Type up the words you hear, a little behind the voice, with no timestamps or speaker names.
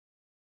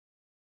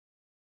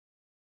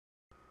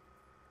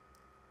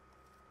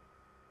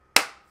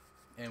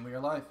And we are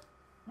live.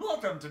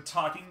 Welcome to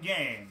Talking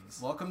Games.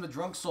 Welcome to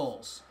Drunk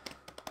Souls,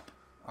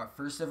 our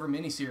first ever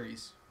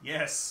miniseries.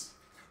 Yes.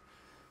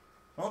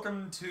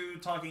 Welcome to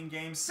Talking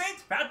Games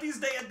St. Patty's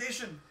Day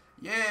edition.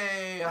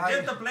 Yay! I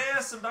get to play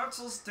some Dark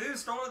Souls 2,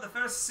 start with the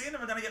first scene, and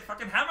we're gonna get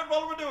fucking hammered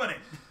while we're doing it.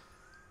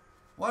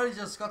 Why is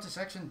your Scottish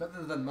accent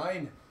better than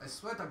mine? I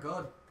swear to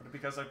God. Probably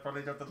because I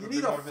probably got the... You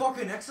need a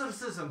fucking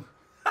exorcism.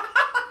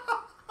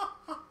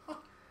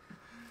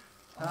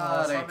 It's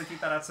hard to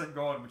keep that accent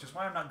going, which is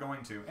why I'm not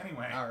going to.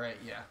 Anyway. Alright,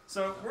 yeah.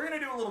 So, we're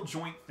gonna do a little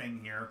joint thing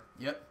here.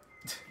 Yep.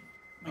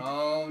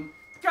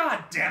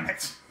 God damn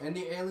it! And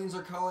the aliens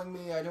are calling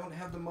me. I don't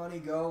have the money.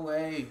 Go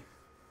away.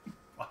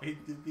 Why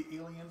did the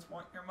aliens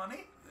want your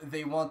money?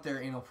 They want their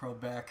anal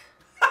probe back.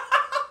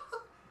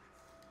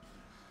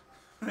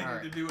 They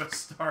need to do a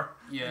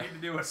Yeah. They need to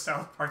do a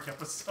South Park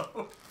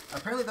episode.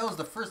 Apparently that was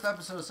the first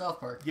episode of South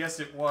Park. Yes,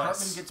 it was.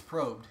 Cartman gets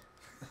probed.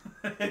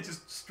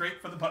 Just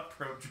straight for the butt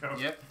probe joke.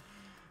 Yep.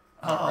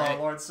 Oh, right.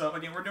 Lord. So,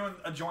 again, we're doing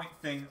a joint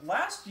thing.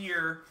 Last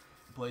year...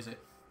 Blaze it.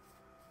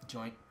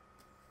 Joint.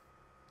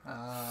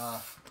 Yeah.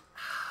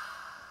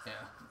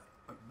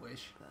 I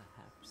wish.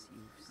 Perhaps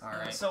you've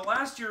Alright. So,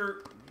 last year,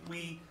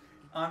 we,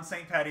 on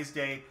St. Patty's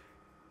Day,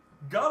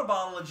 got a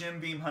bottle of Jim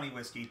Beam honey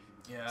whiskey.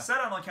 Yeah.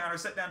 Sat on the counter,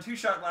 set down 2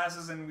 shot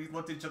glasses, and we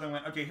looked at each other and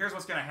went, okay, here's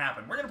what's going to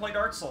happen. We're going to play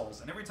Dark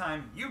Souls, and every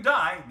time you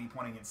die, me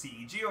pointing at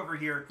CEG over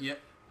here, Yep.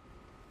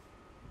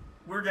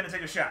 we're going to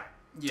take a shot.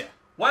 Yeah.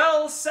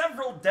 Well,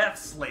 several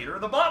deaths later,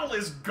 the bottle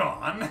is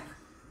gone.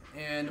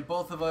 And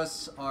both of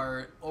us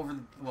are over...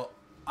 Well,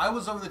 I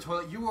was over the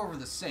toilet, you were over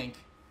the sink.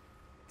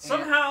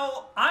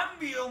 Somehow, I'm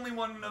the only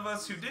one of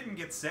us who didn't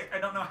get sick. I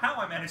don't know how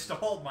I managed to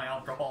hold my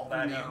alcohol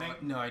that evening.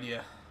 No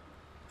idea.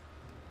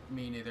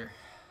 Me neither.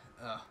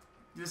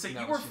 Just say, No,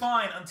 you it's were just-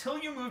 fine until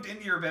you moved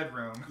into your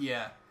bedroom.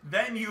 Yeah.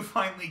 Then you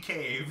finally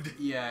caved.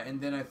 Yeah, and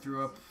then I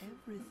threw up.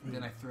 everything.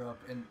 Then I threw up,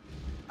 and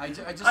I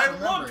just I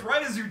remembered. looked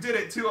right as you did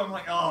it, too. I'm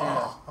like,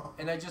 oh. Yeah.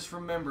 And I just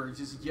remember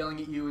just yelling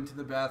at you into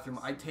the bathroom,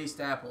 I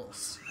taste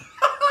apples.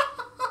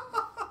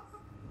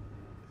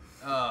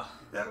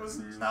 That was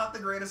not the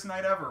greatest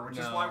night ever, which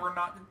is No. why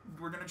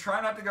we're going to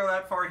try not to go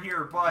that far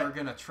here, but We're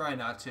gonna try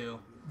not to.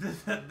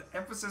 the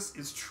emphasis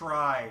is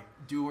try.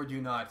 Do or do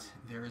not.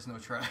 There is no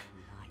try.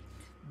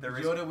 There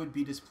is, Yoda would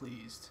be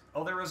displeased.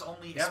 oh, there is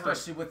only ever...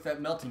 Especially with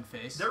that melting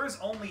face. There is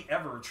only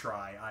ever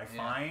try, I Yeah.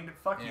 find.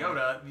 Fuck Yeah.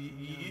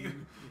 Yoda.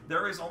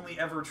 There is only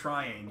ever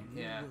trying.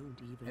 Yeah.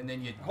 And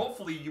then you...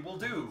 Hopefully you will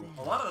do.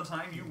 A lot of the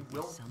time you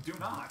will do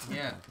not.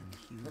 Yeah.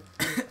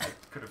 I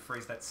could have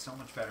phrased that so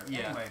much better.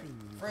 Yeah. Anyway.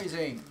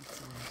 Phrasing.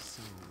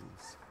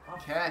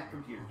 Off Cat. the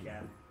computer,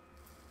 cat.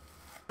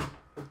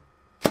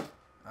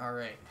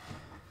 Alright.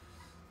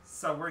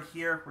 So we're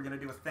here. We're going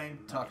to do a thing.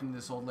 Talking to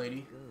this old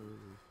lady.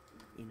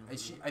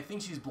 I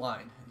think she's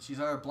blind. She's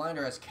either blind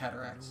or has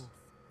cataracts.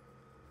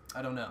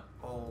 I don't know.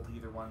 Old,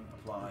 either one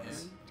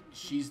applies.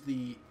 She's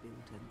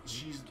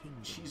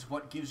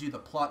what gives you the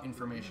plot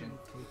information.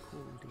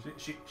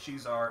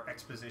 She's our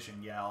exposition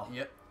gal.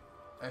 Yep.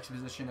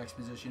 Exposition,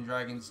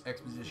 dragons,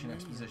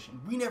 exposition.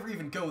 We never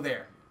even go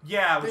there.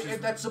 Yeah, which is...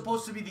 That's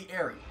supposed to be the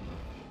area.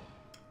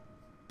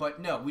 But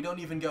no, we don't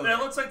even go That there.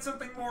 looks like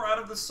something more out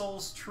of the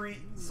Souls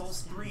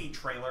 3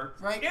 trailer.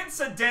 Right.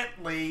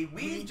 Incidentally,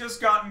 we've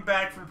just gotten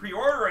back from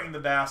pre-ordering the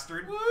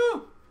bastard.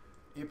 Woo!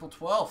 April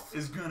 12th.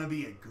 Is gonna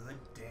be a good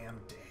damn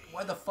day.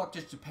 Why the fuck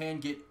does Japan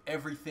get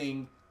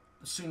everything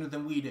sooner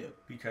than we do?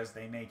 Because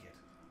they make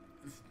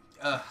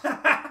it.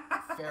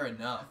 Fair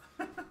enough.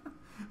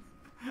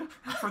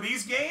 For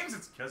these games,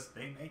 it's because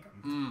they make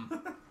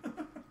them.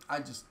 I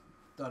just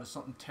thought of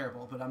something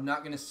terrible, but I'm not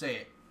going to say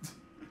it.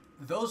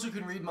 Those who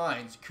can read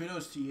minds,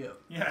 kudos to you.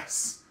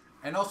 Yes.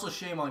 And also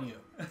shame on you.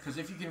 Because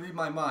if you can read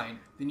my mind,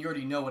 then you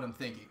already know what I'm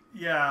thinking.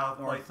 Yeah,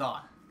 Or like,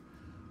 thought.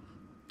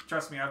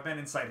 trust me, I've been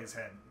inside his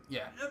head.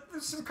 Yeah.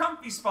 There's some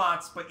comfy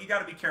spots, but you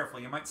gotta be careful.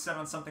 You might set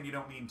on something you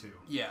don't mean to.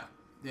 Yeah.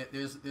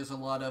 There's a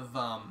lot of,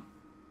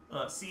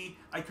 See,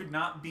 I could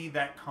not be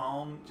that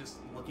calm just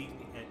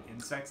looking at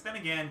insects. Then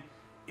again,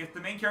 if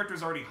the main character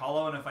is already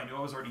hollow and if I knew I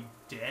was already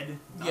dead,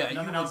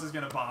 nothing else is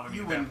gonna bother me.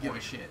 You at wouldn't that give a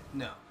point. shit.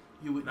 No.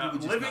 You would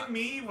just living not.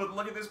 me would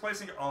look at this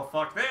place and go, oh,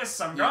 fuck this,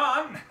 I'm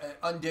Yeah.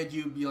 gone. Undead,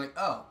 you'd be like,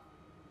 oh.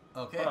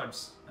 Okay.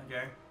 Bugs,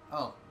 okay.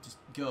 Oh, just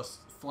ghosts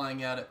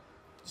flying out of...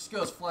 Just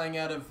ghosts flying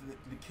out of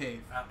the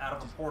cave. Out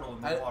of a portal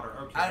in the water,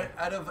 okay.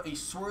 Out of a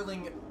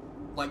swirling,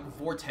 like,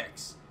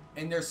 vortex.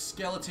 And they're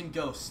skeleton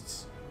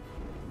ghosts.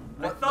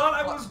 I thought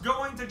I was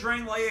going to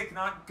Drain Lake,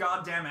 not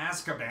goddamn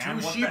Azkaban.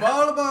 What the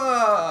hell?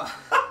 Tushibalaba!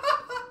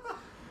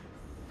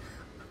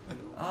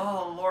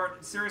 Oh,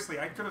 Lord. Seriously,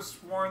 I could have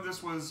sworn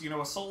this was,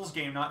 a Souls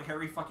game, not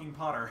Harry fucking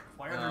Potter.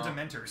 Why are there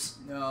Dementors?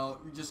 No,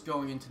 you're just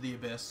going into the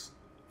abyss.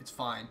 It's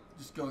fine.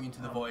 Just going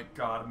into the void.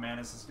 God,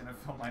 Manus is gonna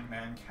fill my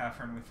man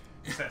cavern with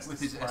his Estus With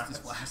his flask. Estus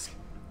flask.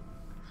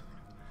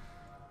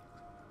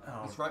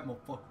 Oh. That's right,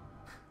 motherfucker.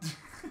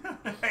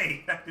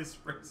 Hey, that is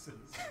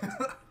racist.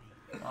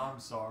 I'm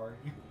sorry.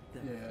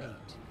 Yeah.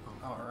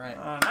 All right.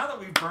 Now that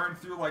we've burned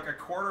through like a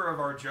quarter of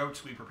our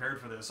jokes we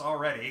prepared for this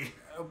already,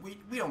 we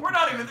don't. We're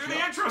not even through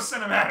the intro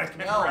cinematic,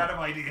 and we're out of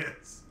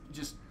ideas.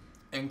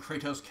 And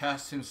Kratos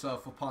casts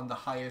himself upon the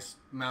highest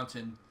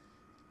mountain.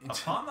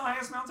 Upon the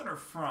highest mountain, or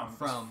from?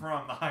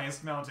 From the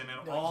highest mountain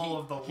in all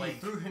of the lake. He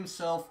threw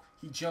himself.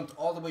 He jumped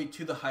all the way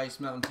to the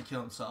highest mountain to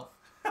kill himself.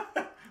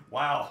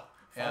 Wow.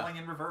 Falling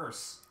in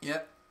reverse.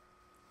 Yep.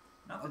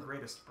 Not the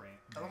greatest brain.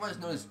 Otherwise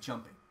known as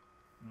jumping.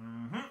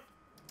 Mm-hmm.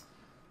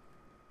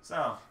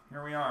 So,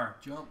 here we are.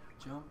 Jump.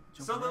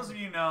 So those of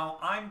you know,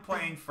 I'm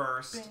playing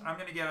first. I'm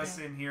going to get us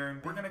in here,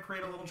 and we're going to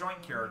create a little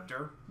joint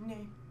character.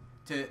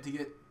 To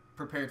get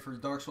prepared for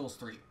Dark Souls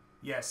 3.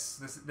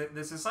 Yes,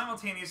 this is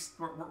simultaneous.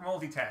 We're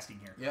multitasking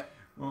here. Yep.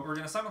 We're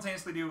going to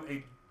simultaneously do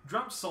a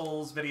Drunk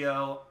Souls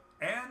video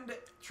and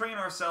train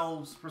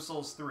ourselves for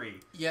Souls 3.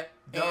 Yep,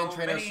 and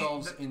train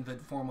ourselves in the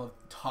form of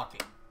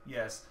talking.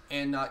 Yes.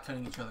 And not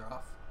cutting each other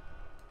off.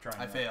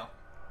 I fail.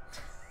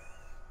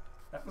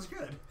 That was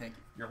good. Thank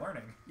you. You're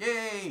learning.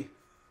 Yay!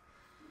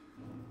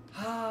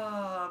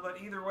 But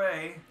either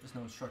way... There's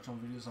no instructional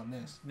videos on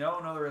this. No,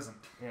 there isn't.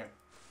 Yeah.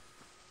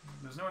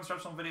 There's no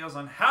instructional videos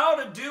on how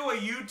to do a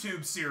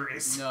YouTube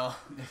series. No.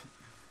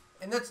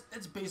 And that's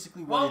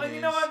basically what it is. Well, and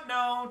you know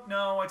what?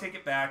 No, I take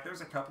it back.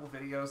 There's a couple of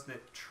videos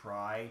that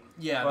try.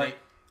 Yeah,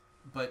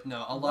 but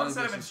no, a lot of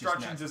set of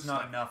instructions is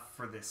not enough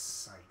for this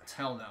site.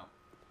 Hell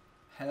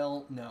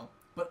no.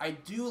 But I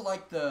do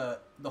like the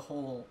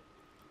whole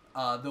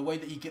the way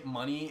that you get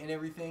money and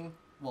everything.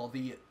 Well,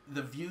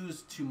 the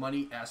views to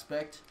money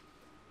aspect.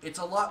 It's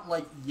a lot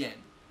like yen.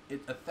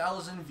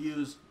 1,000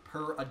 views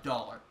per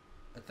 $1.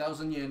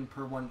 1,000 yen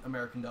per $1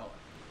 American dollar.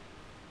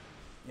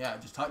 Yeah, I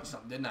just taught you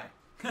something, didn't I?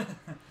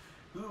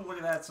 Ooh, look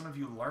at that. Some of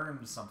you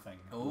learned something.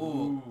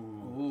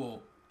 Ooh.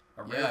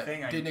 A rare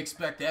thing. Didn't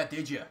expect that,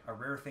 did you? A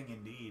rare thing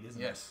indeed,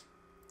 isn't it? Yes.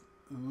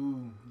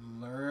 Ooh,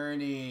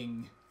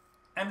 learning.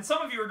 And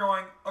some of you are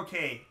going,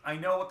 okay, I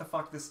know what the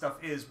fuck this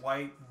stuff is.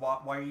 Why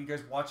are you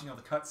guys watching all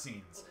the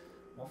cutscenes?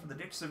 Well, for the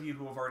dicks of you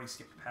who have already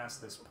skipped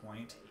past this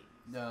point.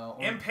 No.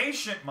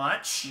 Impatient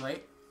much.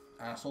 Right.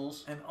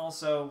 Assholes. And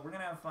also, we're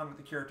going to have fun with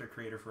the character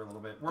creator for a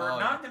little bit. We're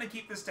not going to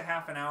keep this to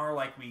half an hour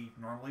like we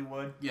normally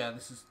would. Yeah,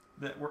 this is...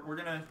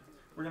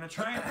 We're gonna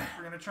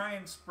try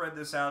and spread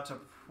this out to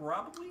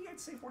probably, I'd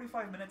say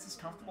 45 minutes is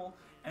comfortable,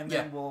 and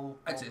then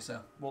I'd say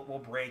so. We'll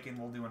break and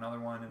we'll do another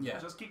one, and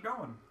we'll just keep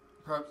going.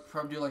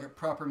 Probably do like a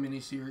proper mini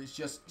series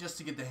just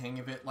to get the hang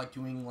of it, like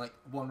doing like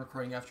one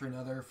recording after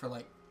another for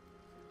like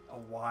a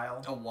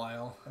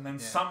while. And then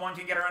someone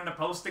can get around to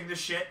posting this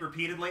shit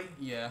repeatedly.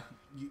 Yeah.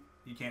 You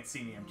can't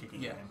see me. I'm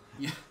kicking him.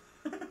 Yeah.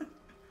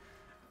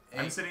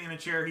 I'm sitting in a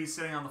chair. He's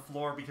sitting on the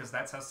floor because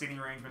that's how seating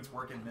arrangements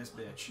work in this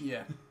bitch.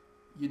 Yeah.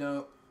 You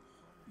know,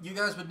 you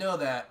guys would know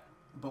that,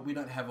 but we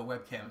don't have a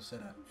webcam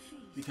set up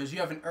because you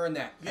haven't earned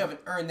that. You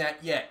haven't earned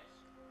that yet.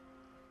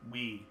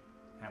 We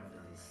haven't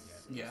earned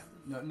that yet.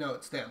 Yeah. No,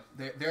 it's them.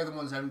 They're the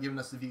ones that haven't given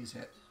us the views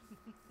yet.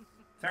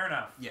 Fair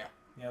enough. Yeah.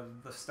 Yeah,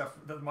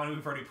 the money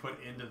we've already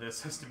put into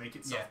this has to make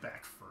itself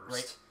back first.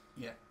 Right.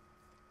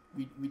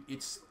 Yeah.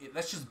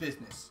 That's just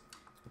business.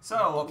 So,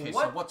 okay,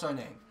 so what's our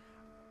name?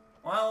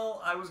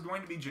 Well, I was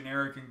going to be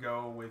generic and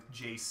go with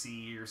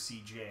JC or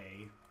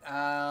CJ.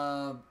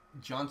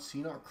 John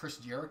Cena or Chris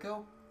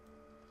Jericho?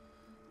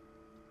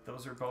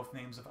 Those are both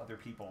names of other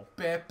people.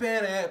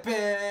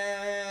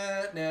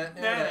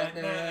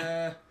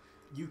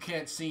 You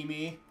can't see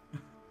me.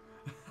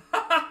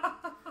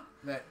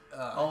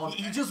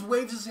 He just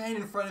waved his hand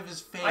in front of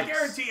his face. I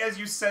guarantee as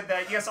you said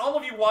that, yes, all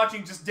of you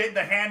watching just did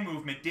the hand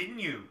movement, didn't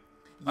you?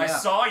 Yeah. I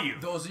saw you.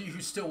 Those of you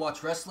who still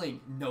watch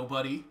wrestling,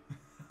 nobody.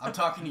 I'm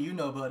talking to you,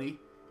 nobody.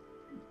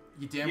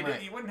 You damn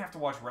right. You wouldn't have to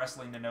watch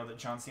wrestling to know that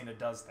John Cena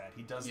does that.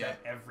 He does that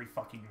every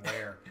fucking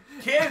where.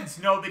 Kids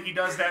know that he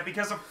does that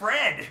because of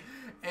Fred.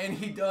 And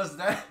he does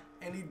that.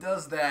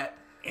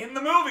 In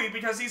the movie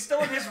because he's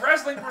still in his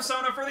wrestling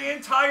persona for the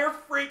entire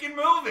freaking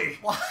movie.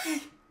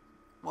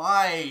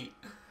 Why?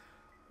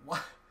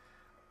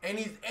 And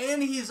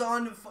he's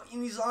on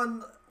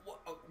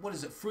what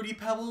is it? Fruity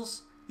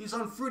Pebbles? He's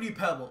on Fruity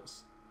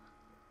Pebbles.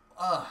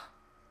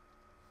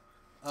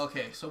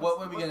 Okay, so what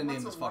are we gonna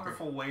name this fucker? That's a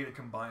wonderful way to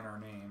combine our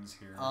names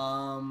here.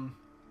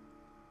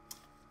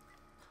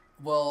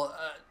 Well,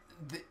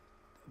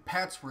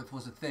 Patsworth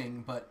was a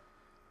thing, but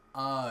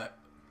well,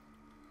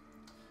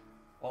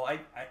 I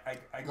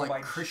go like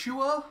by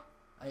Krishua,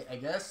 I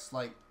guess,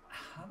 like.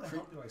 How the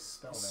hell do I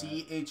spell that?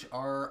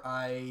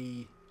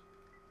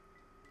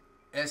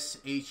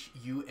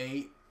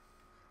 CHRISHUA.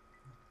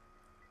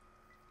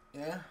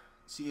 Yeah,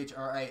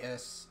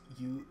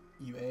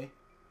 CHRISUA.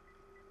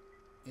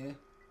 Yeah,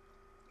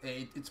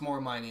 it's more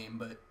my name,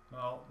 but.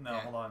 Well, no,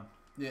 hold on.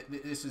 Yeah,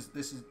 this is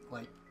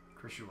like.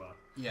 Krishua.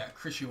 Yeah,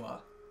 Krishua.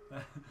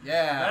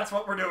 Yeah. That's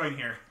what we're doing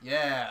here.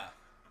 Yeah,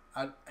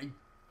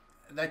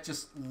 that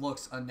just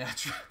looks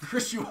unnatural.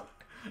 Krishua.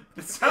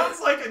 It sounds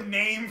like a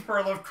name for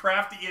a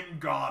Lovecraftian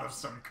god of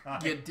some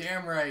kind. Yeah,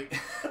 damn right.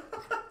 And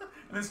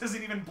this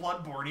isn't even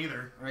Bloodborne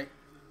either. Right.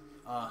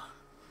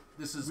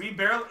 This is... We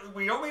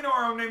only know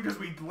our own name because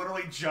we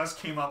literally just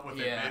came up with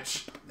it,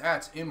 bitch.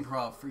 That's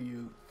improv for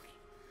you.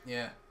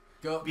 Yeah.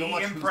 Go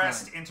watch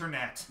impressed,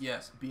 internet.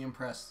 Yes, be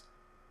impressed.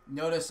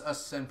 Notice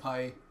us,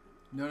 senpai.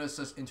 Notice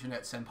us,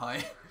 internet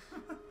senpai.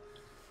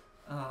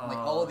 Like,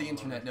 all of the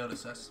internet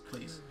notice us,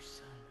 please.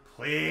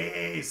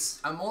 Please.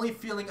 I'm only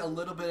feeling a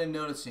little bit of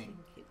noticing.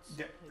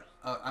 Yeah.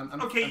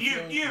 Okay,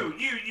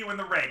 you in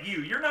the red.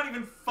 You're not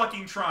even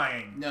fucking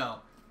trying. No,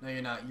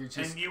 you're not. You're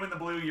just... And you in the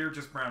blue, you're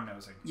just brown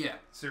nosing. Yeah.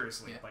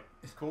 Seriously. Yeah. Like,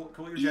 cool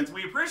your jets.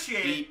 We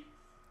appreciate it.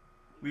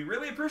 We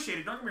really appreciate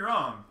it. Don't get me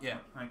wrong. Yeah.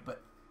 Like,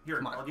 but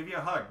here, I'll give you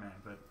a hug, man.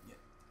 But yeah.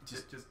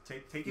 just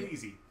take it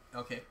easy.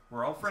 Okay.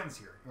 We're all friends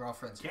here. We're all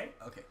friends. Okay.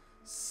 Okay.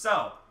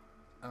 So.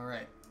 All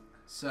right.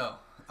 So.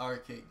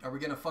 Okay. Are we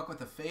gonna fuck with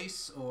the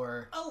face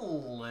or? A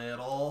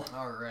little.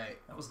 All right.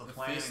 That was the plan.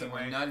 plan Face anyway.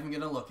 that we're not even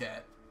gonna look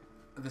at.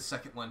 The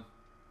second one.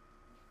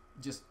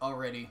 Just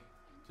already.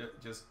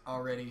 Just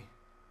already.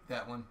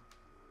 That one.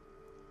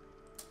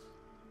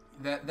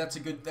 That's a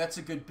good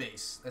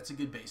base. That's a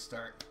good base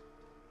start.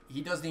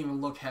 He doesn't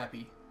even look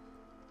happy.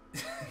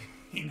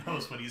 He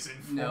knows what he's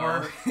in for.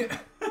 No.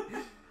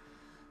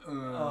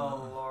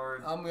 Oh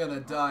Lord. I'm gonna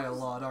die a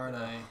lot, aren't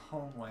I?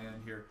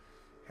 Homeland here.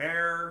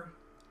 Hair.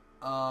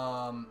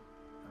 I've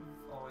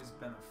always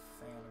been a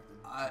fan of the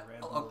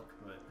dread look,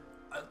 but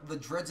the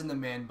dreads in the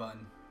man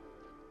bun.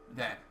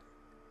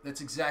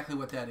 That's exactly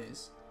what that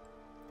is.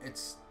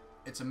 It's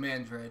a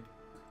man dread.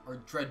 Or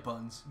dread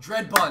buns.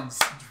 Dread buns!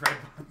 Dread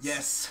buns.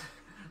 Yes.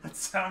 That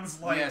sounds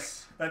like...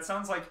 Yes. That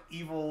sounds like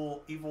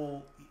evil...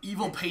 Evil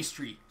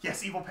pastry.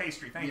 Yes, evil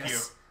pastry. Thank you.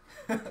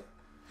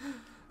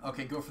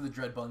 Okay, go for the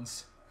dread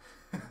buns.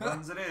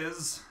 Buns it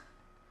is.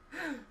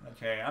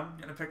 Okay, I'm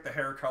going to pick the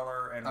hair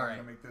color, and I'm going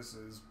to make this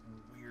as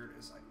weird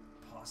as I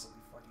possibly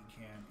fucking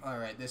can.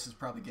 Alright, this is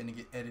probably going to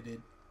get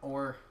edited.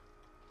 Or...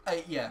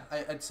 I'd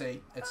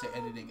say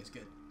editing is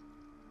good.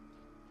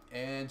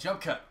 And jump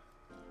cut.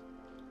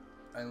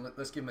 And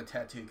let's give him a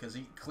tattoo because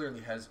he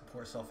clearly has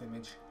poor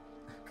self-image.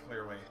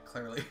 Clearly.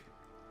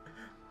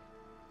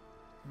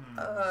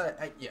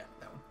 Yeah,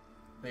 that one.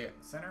 But yeah.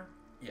 Center?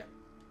 Yeah.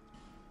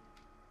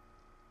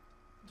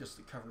 Just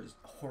to cover his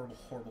horrible,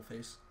 horrible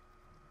face.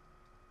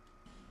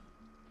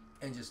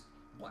 And just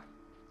black.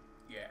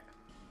 Yeah.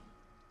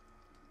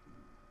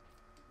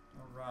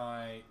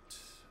 Alright.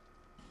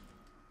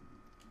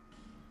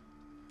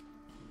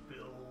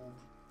 Build.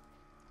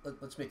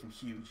 Let's make him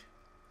huge.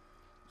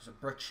 There's a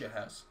brick shit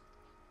house.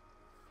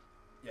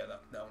 Yeah,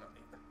 that one I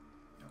need. I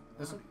don't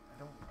want to be...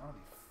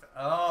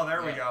 Oh,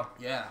 there we go.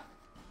 Yeah.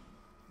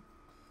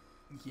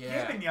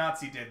 Yeah. Gabe and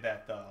Yahtzee did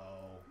that,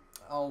 though.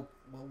 Oh,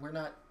 well, we're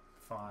not...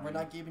 Fine. We're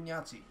not Gabe and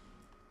Yahtzee.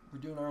 We're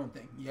doing our own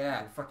thing.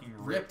 Yeah. We're fucking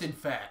ripped and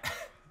fat.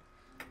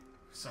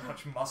 So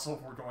much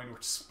muscle, we're going to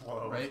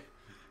explode. Right?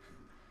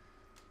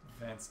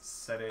 Advanced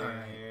settings.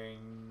 Right.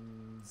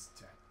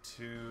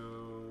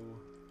 Tattoo.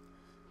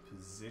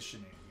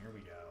 Positioning. Here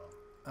we go.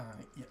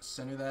 Alright, yeah,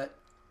 center that.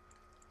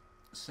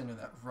 Center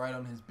that right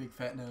on his big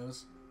fat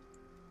nose.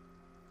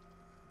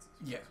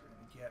 Yeah. We're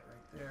going to get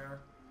right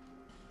there.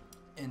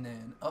 And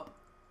then up.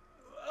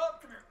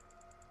 Up, come here.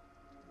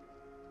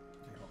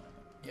 Okay, hold on.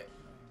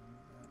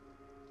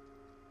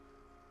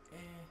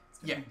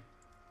 Yeah.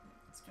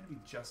 It's going to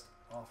be just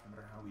off no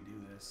matter how we do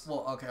this.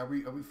 Well, okay, are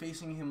we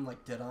facing him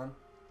like dead on?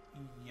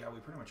 Yeah, we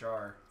pretty much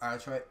are.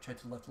 Alright, try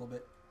to the left a little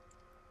bit.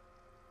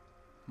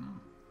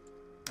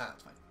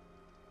 That's fine.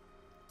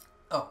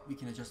 Oh, we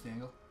can adjust the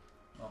angle.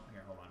 Oh,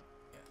 here, hold on.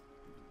 Yeah.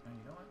 And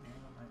you know what? The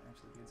angle might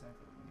actually be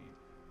exactly what we need.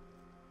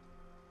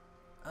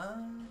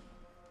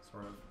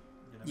 Sort of.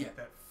 Gonna make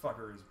that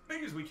fucker as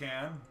big as we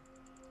can.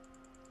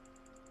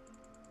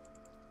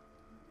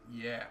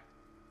 Yeah.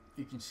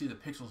 You can see the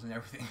pixels and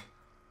everything.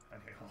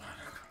 Okay, hold on.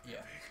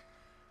 Yeah.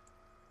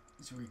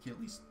 So we can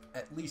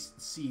at least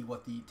see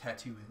what the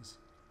tattoo is.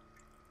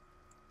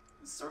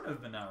 Sort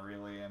of, but not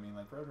really. I mean,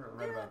 like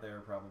right about there,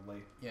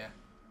 probably. Yeah.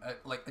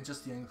 Like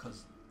adjust the angle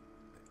because.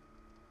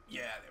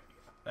 Yeah, there we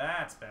go.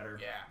 That's better.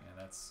 Yeah.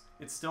 Yeah,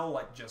 it's still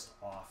like just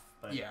off,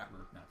 but yeah.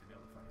 We're not gonna be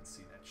able to fucking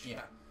see that shit.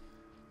 Yeah.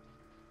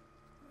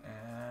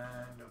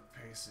 And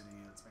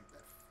opacity. Let's make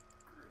that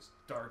as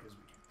dark as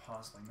we can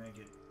possibly make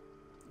it.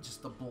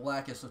 Just the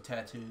blackest of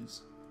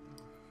tattoos.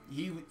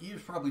 He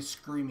was probably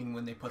screaming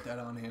when they put that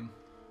on him.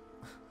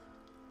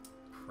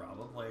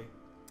 Probably.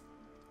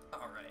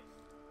 Alright.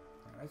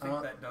 I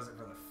think that does it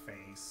for the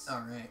face.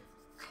 Alright.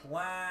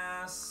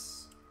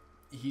 Class.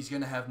 He's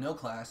gonna have no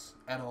class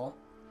at all.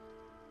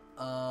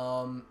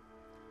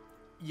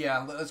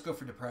 Yeah, let's go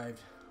for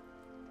deprived.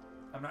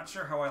 I'm not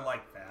sure how I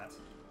like that,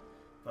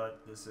 but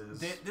this is...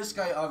 This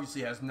guy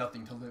obviously has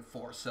nothing to live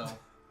for, so...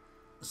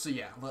 So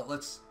yeah,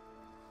 let's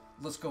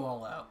go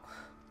all out.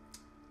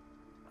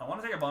 I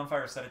want to take a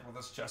bonfire aesthetic with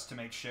us just to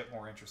make shit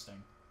more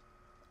interesting.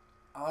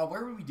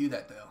 Where would we do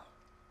that, though?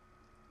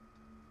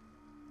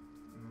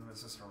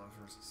 This is Harlow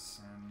versus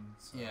Sin.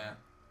 So yeah.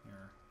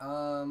 Here.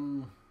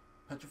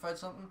 Petrified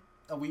something?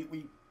 Oh,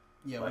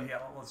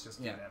 let's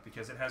just do that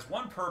because it has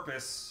one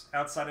purpose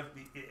outside of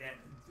the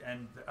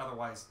and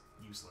otherwise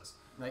useless.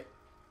 Right.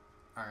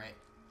 All right.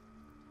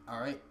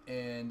 Alright,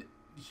 and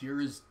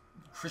here is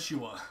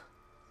Krishua,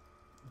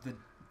 the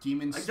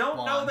demon I spawn.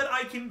 don't know that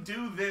I can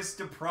do this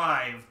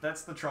deprived.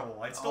 That's the trouble.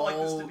 I'd still like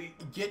this to be...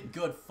 Get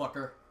good,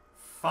 fucker.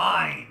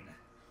 Fine.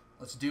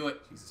 Let's do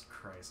it. Jesus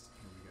Christ.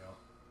 Here we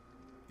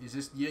go. Is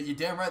this... Yeah, you're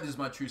damn right this is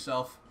my true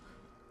self.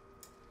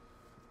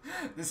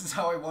 This is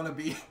how I want to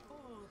be.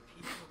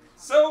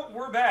 So,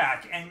 we're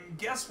back, and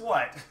guess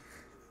what?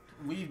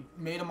 We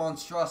made a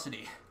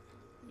monstrosity.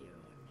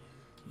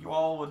 You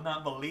all would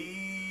not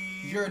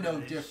believe You're no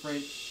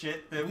different.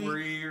 Shit that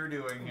we're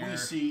doing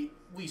here.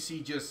 We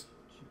see just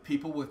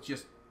people with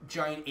just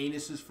giant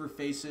anuses for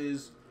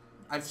faces.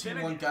 I've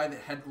seen one guy that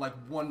had like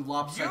one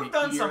lopsided ear. You've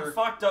done some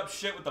fucked up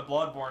shit with the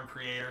Bloodborne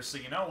creator, so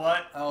you know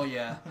what? Oh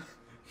yeah.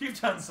 You've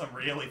done some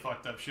really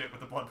fucked up shit with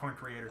the Bloodborne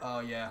creator.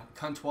 Oh yeah.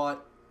 Cuntwat,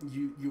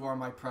 you are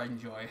my pride and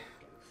joy.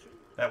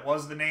 That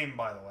was the name,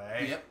 by the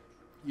way. Yep.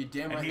 You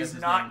damn right. And he's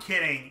not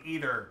kidding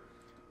either.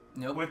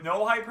 Nope. With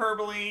no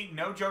hyperbole,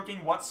 no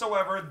joking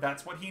whatsoever,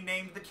 that's what he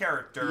named the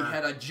character. He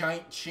had a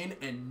giant chin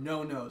and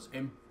no nose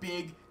and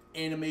big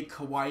anime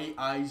kawaii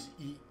eyes.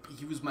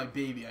 He was my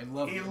baby. I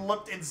love him. He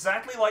looked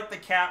exactly like the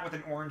cat with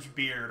an orange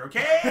beard,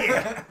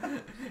 okay?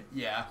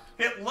 Yeah.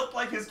 It looked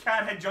like his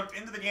cat had jumped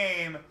into the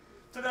game,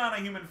 took on a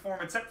human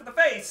form except for the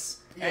face,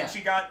 and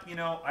she got, you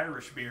know,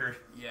 Irish beard.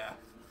 Yeah.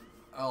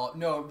 Oh,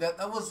 no,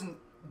 that wasn't...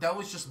 That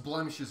was just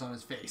blemishes on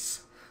his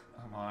face.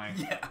 Oh my.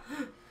 Yeah.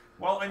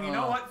 Well, and you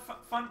know what?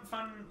 Fun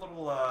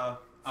little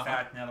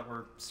fact now that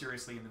we're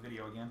seriously in the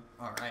video again.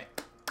 Alright.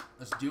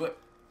 Let's do it.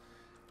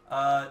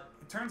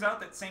 It turns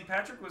out that St.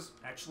 Patrick was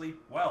actually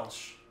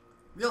Welsh.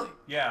 Really?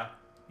 Yeah.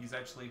 He's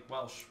actually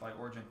Welsh by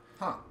origin.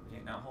 Huh.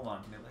 Okay, now hold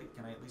on.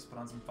 Can I at least put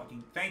on some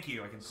fucking... Thank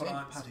you. I can put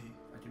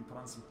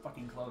on some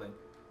fucking clothing.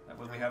 That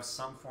way we have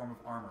some form of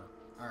armor.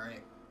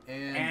 Alright.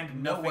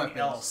 And no nothing weapons.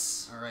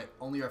 else. Alright.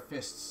 Only our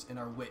fists and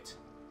our wit.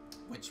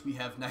 Which we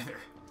have neither.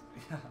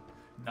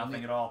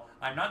 Nothing at all.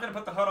 I'm not going to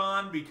put the hood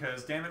on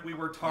because, damn it, we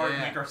worked hard to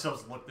make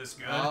ourselves look this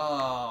good.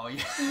 Oh,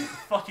 yeah.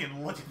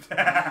 Fucking look at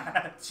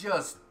that.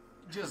 Just,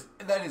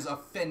 that is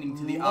offending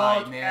to the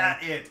eye, man. Look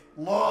at it.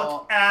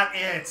 Look at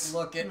it.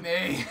 Look at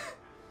me.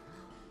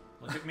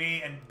 Look at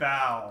me and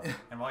bow.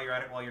 And while you're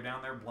at it, while you're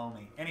down there, blow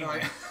me.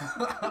 Anyway.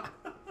 Haven't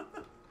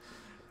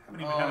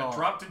even had a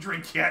drop to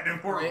drink yet,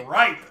 and we're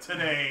ripe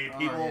today,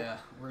 people. Oh, yeah.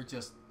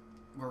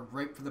 We're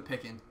ripe for the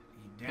picking.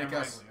 Damn pick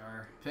right us. we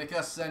are. Pick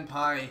us,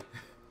 senpai.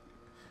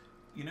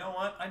 You know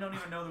what? I don't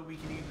even know that we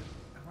can even...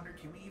 I wonder,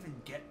 can we even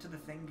get to the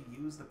thing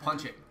to use the...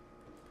 Punch it.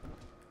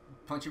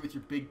 Punch it with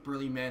your big,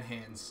 burly man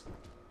hands.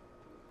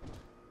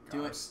 God,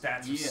 do our it.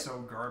 stats are so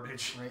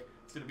garbage. Right.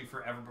 It's going to be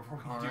forever before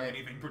we can do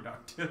anything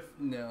productive.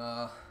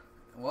 No.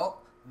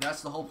 Well,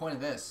 that's the whole point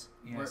of this.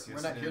 Yes,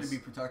 we're not here to be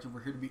productive.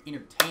 We're here to be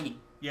entertaining.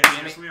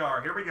 Yes, we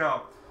are. Here we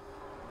go.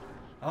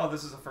 Oh,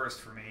 this is a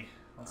first for me.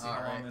 Let's see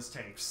how long this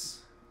takes.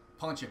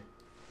 Punch him.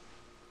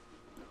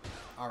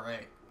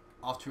 Alright.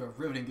 Off to a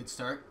riveting good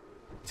start.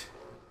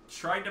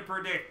 Tried to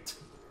predict.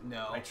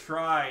 No. I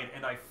tried,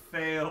 and I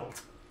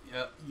failed.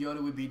 Yep,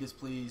 Yoda would be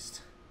displeased.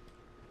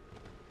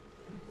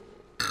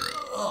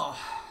 Ugh.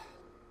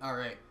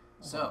 Alright,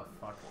 so. Oh,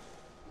 fuck.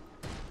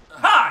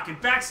 Ha! I can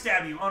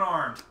backstab you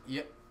unarmed.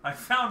 Yep. I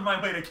found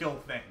my way to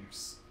kill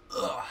things.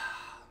 Ugh.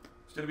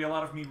 There's gonna be a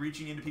lot of me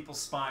reaching into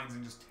people's spines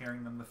and just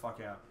tearing them the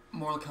fuck out.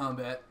 Mortal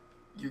Kombat.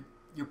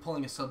 You're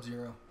pulling a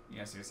Sub-Zero.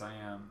 Yes, I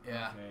am.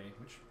 Yeah. Okay,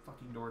 which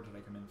fucking door did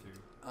I come into?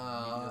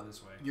 Go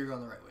this way. You're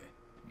going the right way.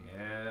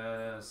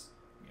 Yes.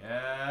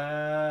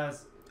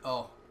 Yes.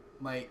 Oh,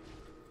 my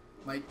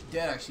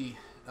dad actually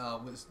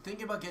was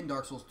thinking about getting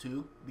Dark Souls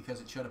 2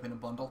 because it showed up in a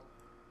bundle.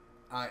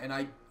 And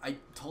I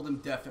told him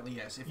definitely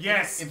yes.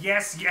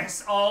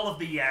 Yes, all of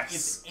the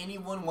yes. If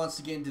anyone wants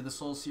to get into the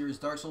Souls series,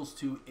 Dark Souls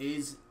 2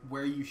 is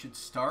where you should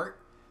start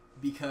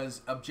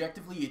because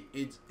objectively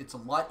it's a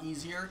lot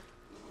easier,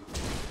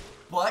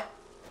 but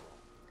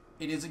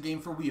it is a game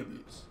for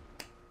weeaboos.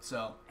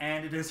 So.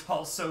 And it is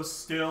also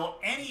still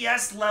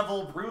NES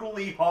level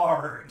brutally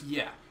hard.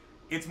 Yeah.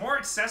 It's more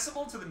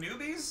accessible to the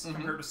newbies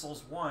compared to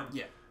Souls 1.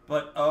 Yeah.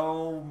 But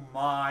oh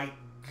my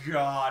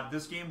god,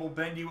 this game will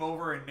bend you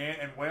over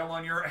and wail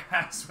on your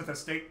ass with a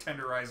steak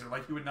tenderizer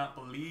like you would not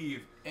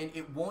believe. And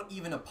it won't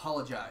even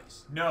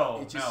apologize. No,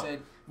 It just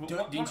said,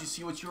 didn't you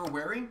see what you were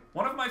wearing?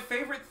 One of my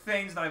favorite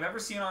things that I've ever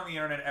seen on the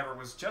internet ever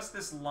was just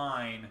this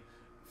line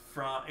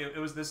from... It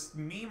was this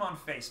meme on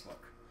Facebook.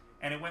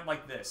 And it went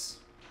like this.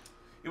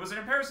 It was a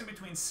comparison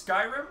between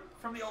Skyrim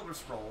from the Elder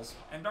Scrolls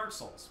and Dark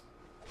Souls.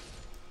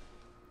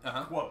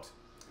 Quote,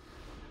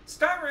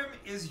 Skyrim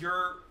is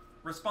your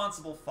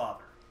responsible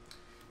father.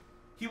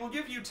 He will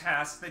give you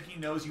tasks that he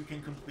knows you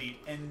can complete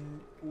and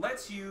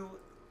lets you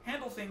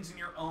handle things in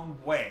your own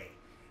way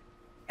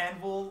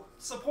and will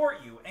support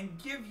you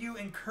and give you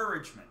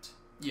encouragement.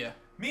 Yeah.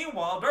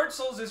 Meanwhile, Dark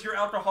Souls is your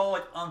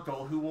alcoholic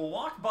uncle who will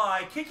walk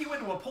by, kick you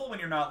into a pool when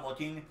you're not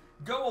looking,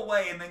 go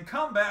away, and then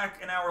come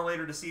back an hour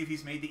later to see if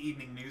he's made the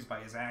evening news by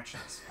his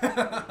actions.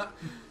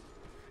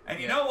 And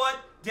you know what?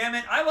 Damn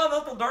it, I love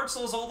Uncle Dark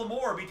Souls all the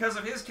more because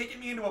of his kicking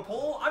me into a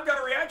pool. I've got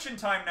a reaction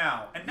time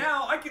now. And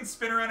now I can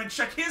spin around and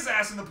check his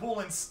ass in the pool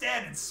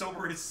instead and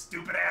sober his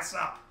stupid ass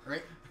up.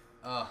 Right?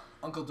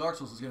 Uncle Dark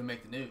Souls is going to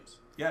make the news.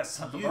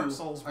 Yes, Uncle Dark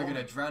Souls are going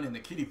to drown in the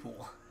kiddie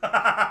pool.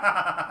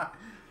 That's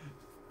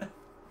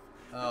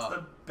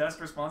the best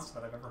response to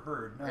that I've ever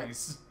heard.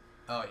 Nice.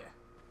 Oh,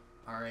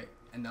 yeah. Alright.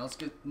 And now let's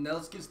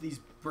get these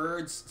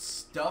birds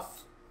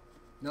stuff.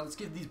 Now let's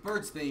give these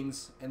birds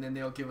things, and then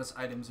they'll give us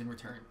items in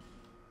return.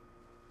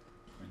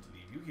 I'm going to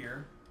leave you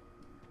here.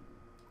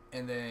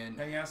 And then...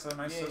 Yeah, so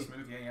nice, so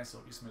smooth. Yeah,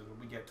 silky smooth. What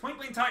we get?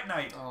 Twinkling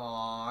Titanite!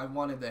 Aw, I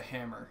wanted the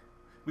hammer.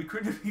 We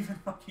couldn't have even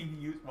fucking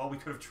used... Well, we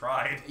could have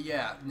tried.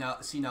 Yeah, now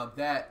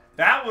that...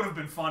 That would have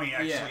been funny,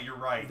 actually, yeah, you're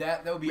right.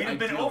 That would be We'd have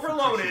been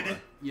overloaded.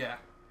 Yeah.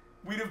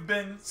 We'd have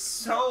been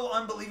so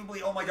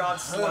unbelievably, oh my god,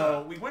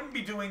 slow. We wouldn't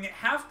be doing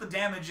half the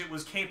damage it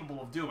was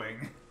capable of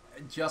doing.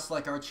 Just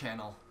like our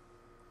channel.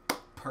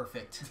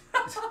 Perfect.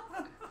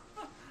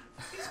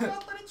 Please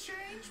God, let it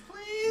change,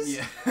 please.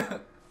 Yeah.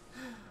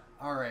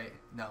 All right.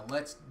 Now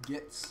let's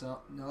get some.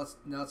 Now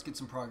let's get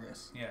some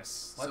progress.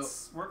 Yes.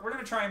 We're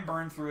gonna try and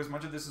burn through as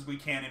much of this as we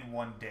can in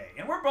one day,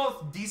 and we're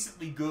both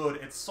decently good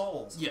at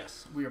souls.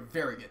 Yes, we are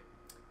very good.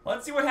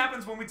 Let's see what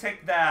happens when we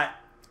take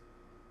that,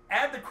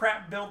 add the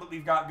crap build that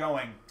we've got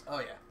going. Oh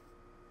yeah.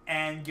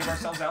 And give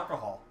ourselves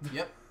alcohol.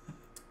 Yep.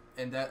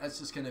 And that's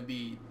just gonna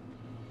be,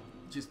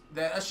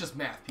 that's just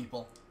math,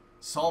 people.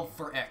 Solve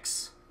for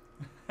X.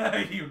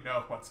 You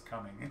know what's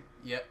coming.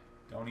 Yep.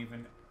 Don't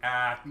even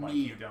act like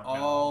you don't know.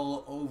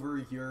 All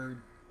over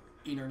your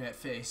internet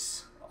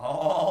face.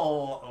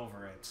 All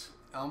over it.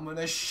 I'm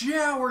gonna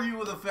shower you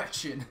with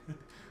affection.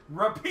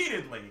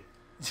 Repeatedly.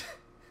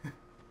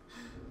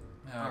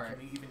 Alright. Can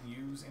we even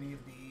use any of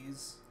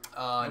these?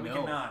 No, we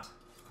cannot.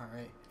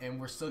 Alright. And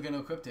we're still gonna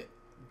equip it.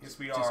 Yes,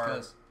 we just are.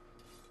 Cause.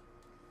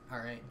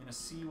 Alright. I'm gonna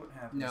see what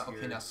happens now, here.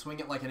 okay, now swing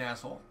it like an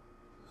asshole.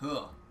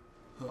 Huh.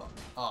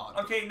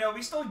 Okay, no,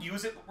 we still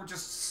use it, but we're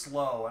just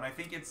slow, and I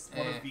think it's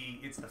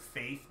it's the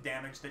faith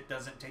damage that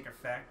doesn't take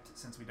effect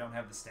since we don't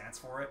have the stats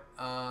for it.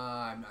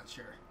 I'm not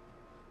sure.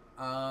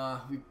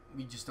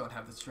 We just don't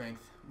have the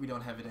strength. We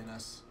don't have it in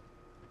us.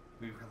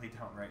 We really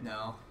don't right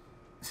now.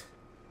 No.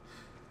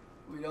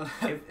 We don't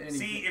have anything.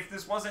 See, if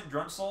this wasn't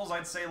Drunk Souls,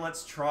 I'd say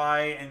let's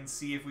try and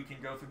see if we can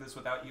go through this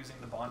without using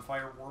the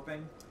bonfire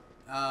warping.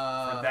 For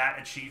that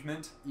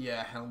achievement.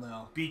 Yeah, hell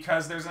no.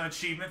 Because there's an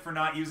achievement for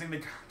not using the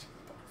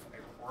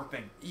bonfire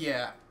warping.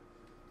 Yeah.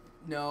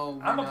 No,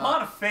 I'm a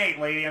pawn of fate,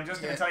 lady. I'm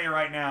just going to tell you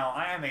right now.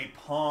 I am a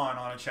pawn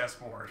on a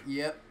chessboard.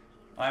 Yep.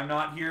 I'm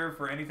not here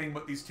for anything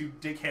but these two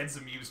dickheads'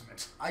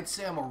 amusement. I'd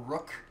say I'm a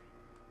rook,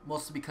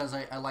 mostly because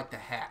I like the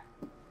hat.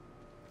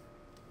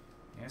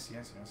 Yes.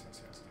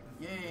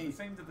 Yay. The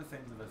thing to the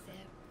thing to the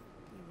thing.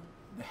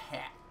 The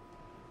hat.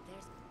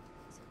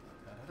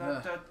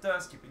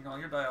 Skipping all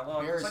your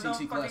dialogue. Bear I don't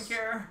CC fucking class.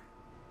 care.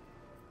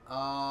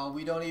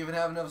 We don't even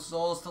have enough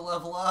souls to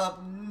level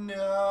up.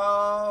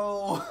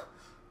 No.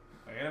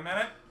 Wait a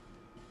minute.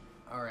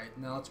 Alright,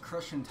 now let's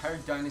crush an entire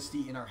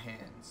dynasty in our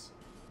hands.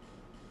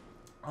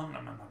 No.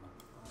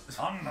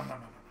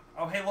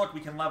 Oh, hey, look, we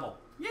can level.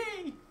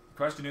 Yay! The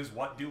question is,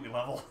 what do we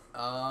level?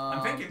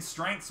 I'm thinking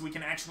strength so we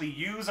can actually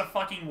use a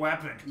fucking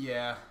weapon.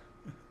 Yeah.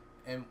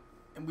 And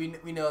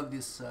we know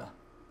this,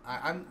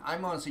 I'm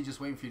honestly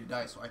just waiting for you to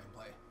die so I can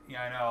play.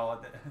 Yeah, I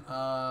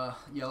know.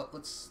 Yeah,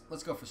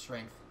 let's go for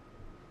strength.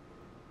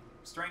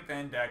 Strength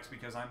and dex,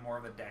 because I'm more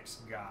of a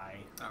dex guy.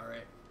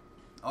 Alright.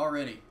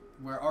 Already.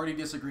 We're already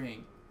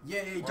disagreeing.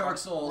 Yay, Dark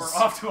Souls!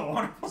 We're off to a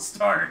wonderful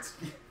start.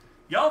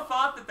 Y'all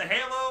thought that the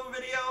Halo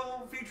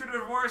video featured a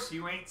divorce?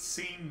 You ain't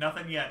seen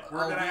nothing yet.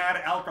 We're gonna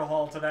add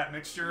alcohol to that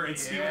mixture and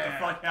see what the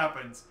fuck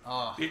happens.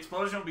 The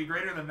explosion will be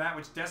greater than that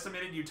which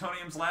decimated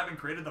Utonium's lab and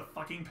created the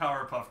fucking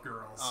Powerpuff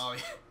Girls. Oh,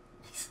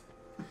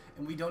 yeah.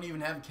 And we don't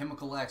even have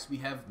Chemical X. We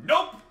have...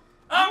 Nope!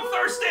 I'm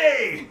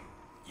thirsty!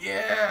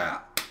 Yeah!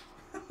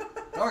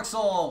 Dark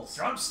Souls!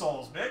 Drunk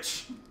Souls,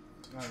 bitch!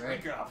 Alright.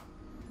 Drink up.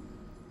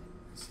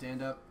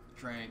 Stand up,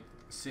 drink.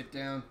 Sit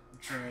down,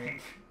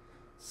 drink.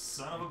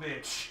 Son of a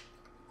bitch.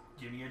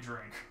 Give me a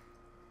drink.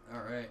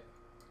 Alright.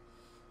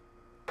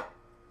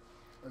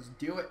 Let's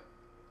do it.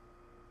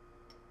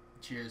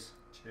 Cheers.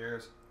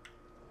 Cheers.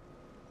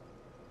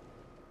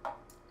 Ha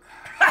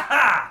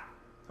ha!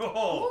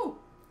 Oh!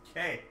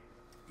 Okay.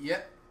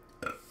 Yep.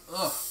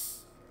 Ugh.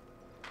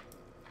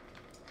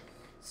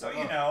 So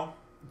you know.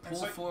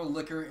 Pool full of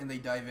liquor and they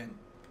dive in.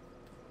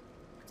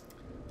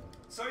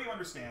 So you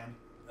understand.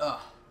 Ugh.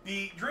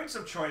 The drinks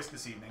of choice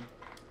this evening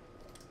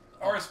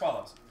are as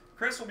follows.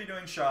 Chris will be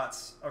doing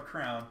shots of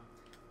Crown,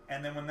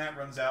 and then when that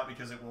runs out,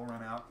 because it will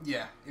run out.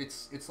 Yeah,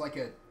 it's like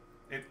a...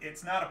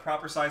 It's not a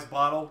proper size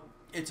bottle.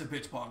 It's a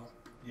bitch bottle.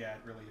 Yeah,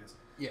 it really is.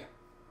 Yeah.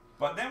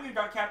 But then we've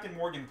got Captain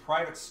Morgan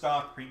Private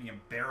Stock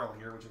Premium Barrel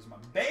here, which is my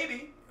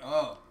baby.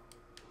 Oh.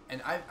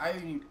 And I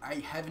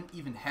haven't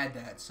even had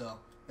that, so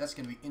that's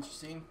going to be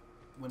interesting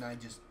when I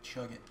just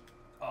chug it.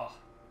 Oh.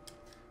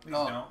 Please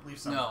don't. Leave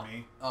some for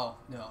me. Oh,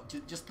 no.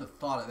 Just the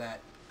thought of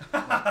that.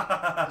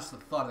 Just the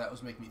thought of that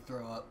was making me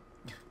throw up.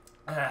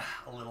 A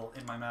little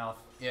in my mouth.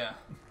 Yeah.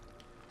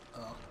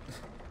 Oh.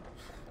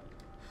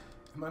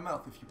 In my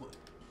mouth, if you would.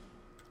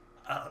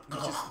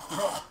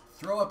 Just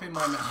throw up in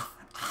my mouth.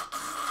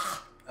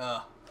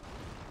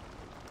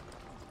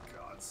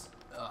 Gods.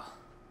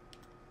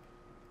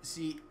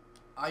 See,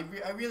 I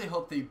really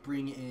hope they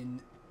bring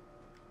in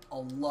a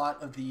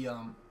lot of the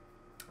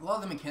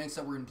mechanics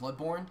that were in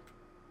Bloodborne,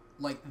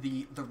 like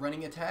the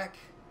running attack,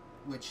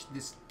 which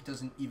this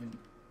doesn't even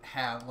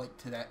have like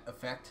to that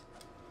effect.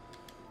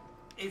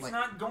 It's like,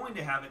 not going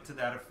to have it to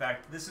that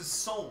effect. This is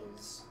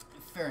Souls.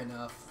 Fair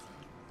enough.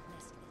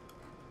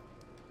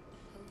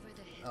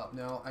 Oh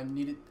no, I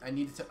needed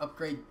to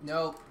upgrade.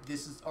 No,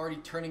 this is already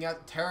turning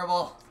out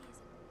terrible.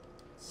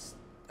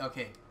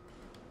 Okay.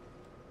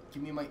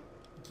 Give me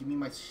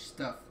my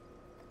stuff.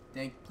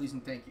 Please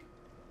and thank you.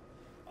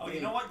 Oh, you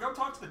know what? Go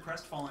talk to the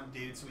Crestfallen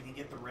dude so we can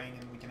get the ring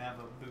and we can have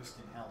a boost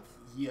in health.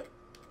 Yep.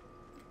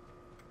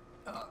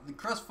 The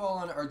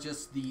Crestfallen are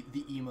just the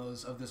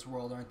emos of this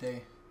world, aren't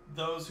they?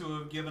 Those who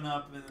have given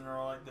up and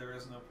are like, there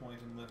is no point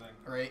in living.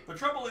 Right. The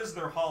trouble is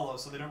they're hollow,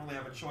 so they don't really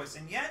have a choice.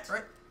 And yet,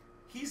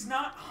 he's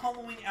not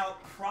hollowing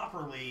out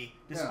properly,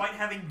 despite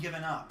having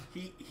given up.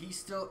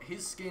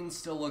 His skin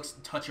still looks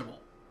touchable.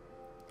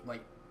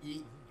 Like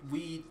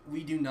we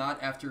do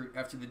not after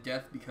the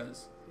death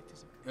because,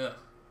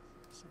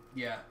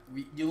 yeah,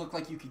 you look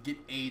like you could get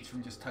AIDS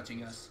from just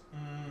touching us.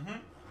 Mm-hmm.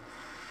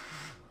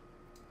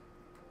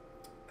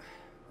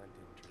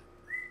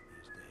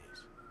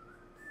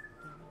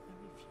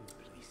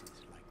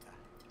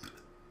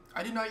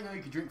 I did not know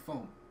you could drink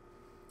foam.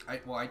 How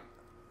did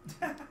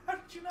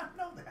you not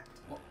know that?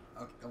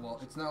 Well,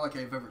 it's not like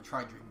I've ever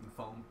tried drinking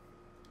foam.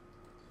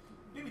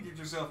 Maybe get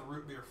yourself a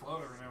root beer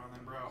float every now and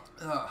then, bro.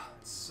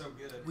 It's so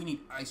good. We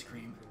need ice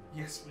cream.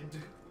 Yes, we do.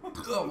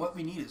 What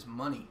we need is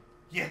money.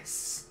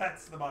 Yes,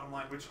 that's the bottom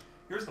line. Which,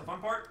 here's the fun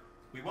part.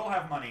 We will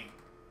have money.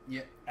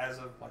 Yeah. As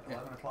of, like,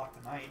 11 o'clock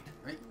tonight.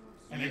 Right.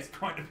 And it's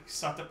going to be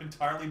sucked up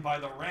entirely by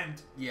the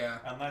rent. Yeah.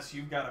 Unless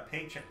you've got a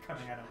paycheck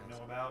coming I don't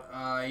know about.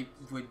 I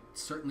would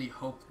certainly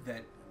hope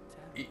that...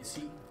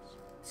 See,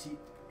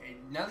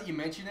 now that you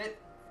mention it,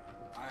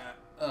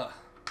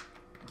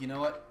 you know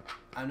what?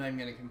 I'm not even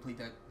going to complete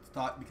that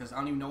thought because I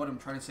don't even know what I'm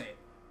trying to say.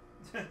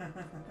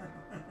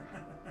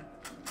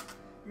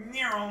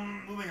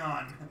 Moving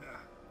on.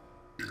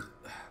 As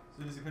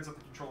soon as he picks up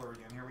the controller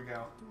again, here we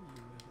go.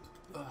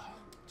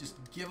 Just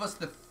give us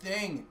the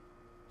thing.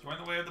 Join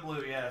the way of the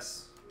blue,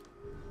 yes.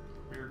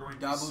 We are going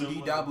to Dabu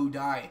dee dabu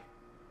die.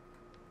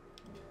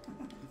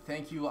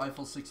 Thank you,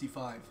 Eiffel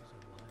 65.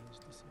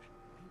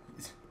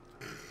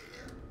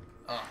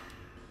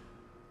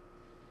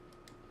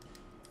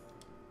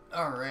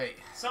 Alright.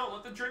 So,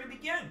 let the journey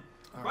begin.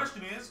 The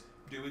question is,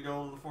 do we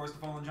go to the Forest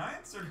of Fallen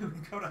Giants, or do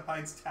we go to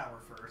Hyde's Tower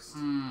first?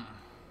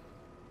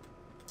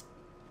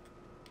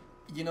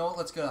 You know what?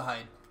 Let's go to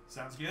Hyde.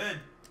 Sounds good.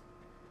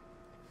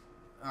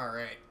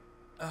 Alright.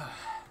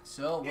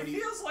 So, what do you...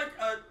 It feels like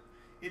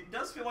it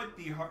does feel like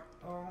the heart...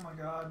 Oh my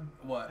god.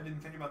 What? I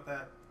didn't think about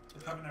that.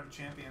 The Covenant of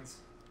Champions.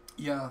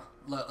 Yeah,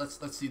 let's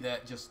do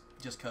that just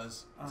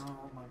cause.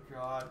 Oh my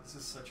god, this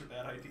is such a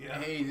bad idea.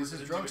 Hey, this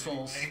is Drunk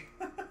Souls.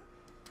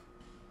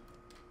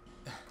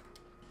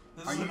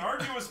 This is an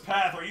arduous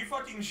path. Are you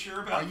fucking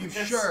sure about this?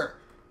 Are you sure?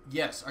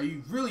 Yes. Are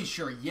you really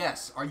sure?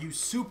 Yes. Are you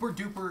super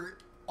duper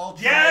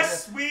ultra?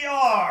 Yes, mega, we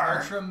are.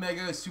 Ultra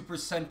mega super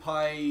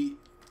senpai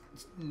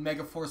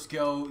mega force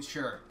go?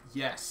 Sure.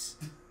 Yes.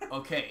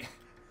 Okay.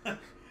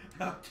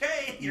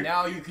 Okay.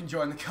 Now you can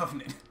join the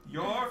Covenant.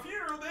 Your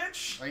funeral,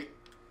 bitch. Right.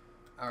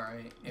 All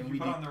right. And Did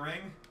you put on the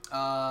ring?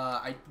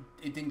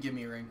 It didn't give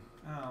me a ring.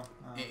 Oh.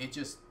 It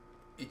just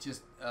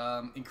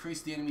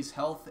increased the enemy's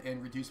health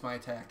and reduced my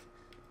attack.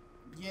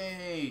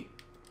 Yay!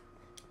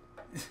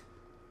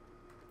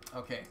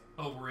 Okay.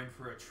 Oh, we're in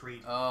for a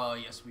treat. Oh,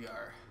 yes, we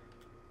are.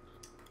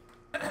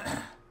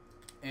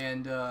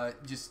 And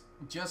just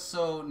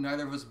so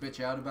neither of us bitch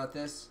out about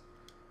this,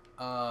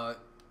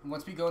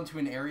 once we go into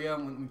an area,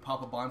 when we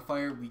pop a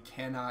bonfire, we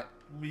cannot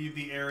leave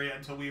the area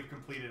until we have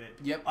completed it.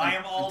 Yep. I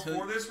am all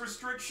for this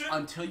restriction.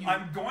 I'm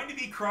going to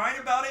be crying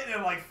about it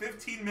in like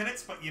 15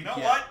 minutes, but you know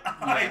what?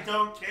 I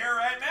don't care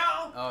right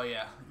now. Oh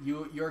yeah,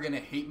 you're gonna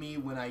hate me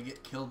when I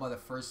get killed by the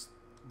first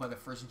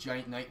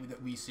giant knight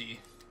that we see.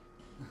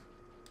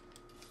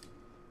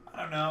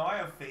 I don't know. I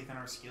have faith in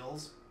our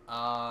skills.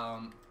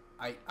 I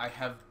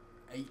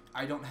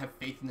don't have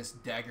faith in this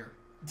dagger.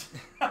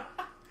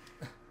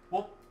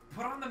 Well,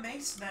 put on the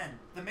mace then.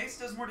 The mace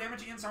does more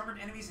damage against armored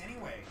enemies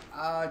anyway.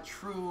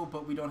 True,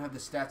 but we don't have the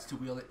stats to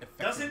wield it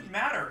effectively. Doesn't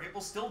matter. It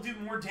will still do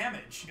more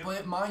damage. But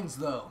it mines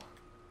though.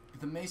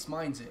 The mace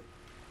mines it.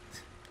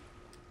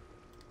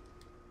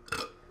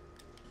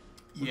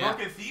 We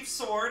broke a thief's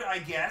sword, I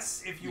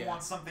guess, if you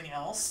want something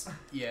else.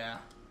 Yeah.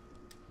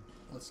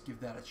 Let's give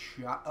that a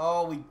shot.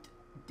 Oh,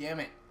 damn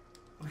it.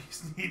 We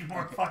just need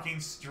more fucking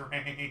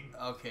strength.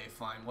 Okay,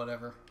 fine,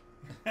 whatever.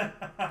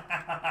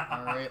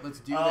 Alright, let's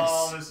do this.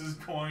 Oh, this is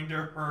going to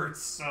hurt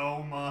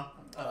so much.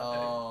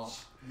 Oh,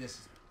 this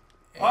is...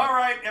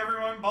 Alright,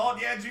 everyone,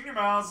 bald, yeah, junior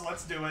mouths,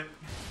 let's do it.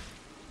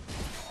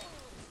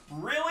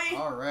 Really?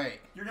 All right.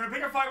 You're gonna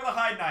pick a fight with a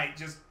high knight,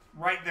 just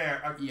right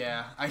there.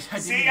 Yeah, I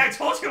See, I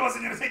told you it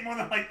wasn't gonna take more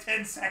than like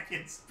 10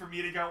 seconds for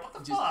me to go. What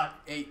the fuck?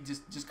 Hey,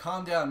 just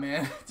calm down,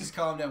 man. Just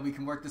calm down. We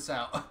can work this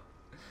out.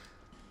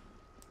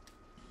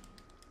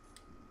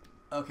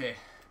 Okay.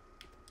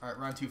 All right,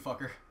 round 2,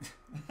 fucker.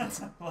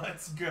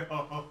 Let's go.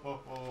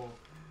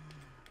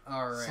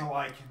 All right. So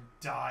I can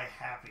die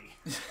happy.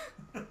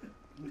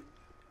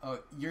 Oh,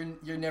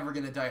 you're never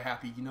gonna die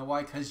happy. You know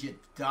why? 'Cause you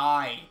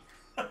die.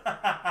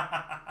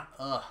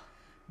 Ugh.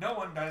 No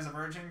one dies a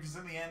virgin, because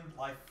in the end,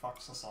 life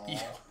fucks us all.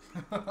 Yeah.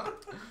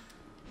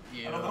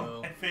 I don't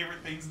know my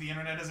favorite things the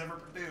internet has ever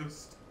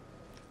produced.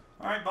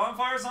 Alright,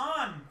 bonfire's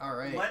on!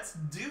 Alright. Let's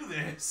do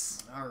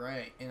this!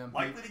 Alright, and I'm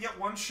likely to get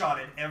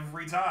one-shotted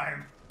every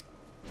time.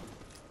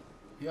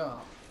 Yeah,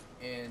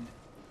 and...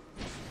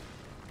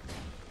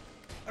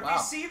 Okay, wow.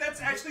 see,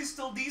 that's actually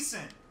still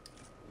decent.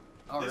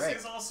 Alright. This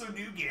is also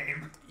new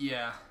game.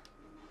 Yeah.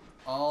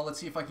 Oh, let's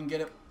see if I can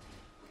get it.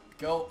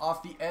 Go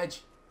off the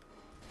edge.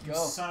 Go.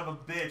 You son of a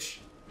bitch.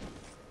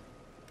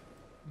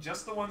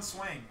 Just the one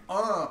swing.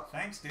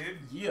 Thanks, dude.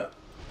 Yeah.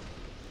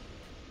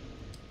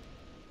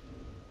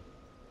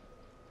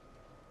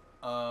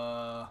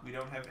 We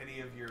don't have any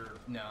of your...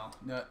 No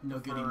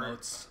good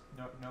emotes.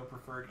 No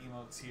preferred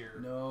emotes here.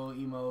 No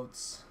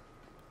emotes.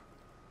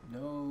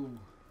 No.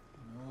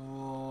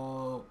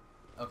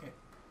 Okay.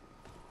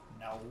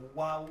 Now,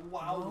 wow.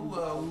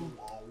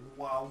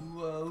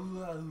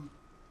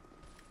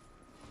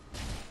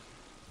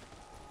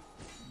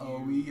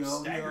 You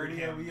staggered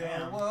him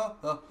down.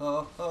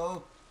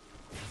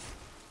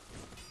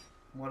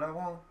 What I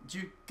want,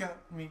 you got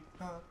me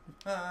hot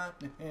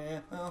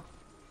now.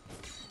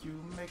 You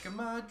making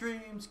my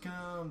dreams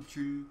come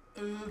true.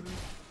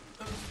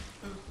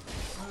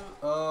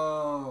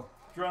 Oh.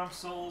 Drum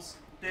souls.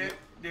 Yeah.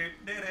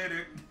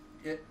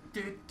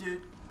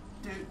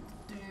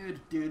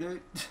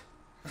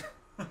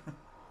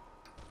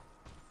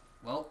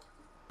 Well,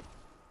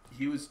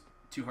 he was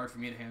too hard for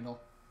me to handle.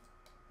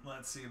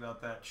 Let's see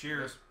about that.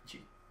 Cheers.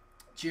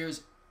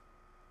 Cheers.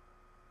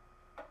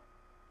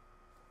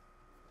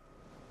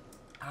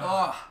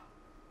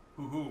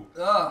 Hoo-hoo.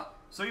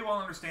 So you all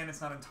understand it's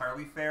not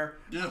entirely fair.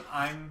 Yeah.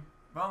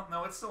 Well,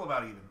 no, it's still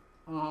about even.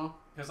 Uh-huh.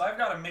 Because I've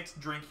got a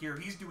mixed drink here.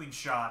 He's doing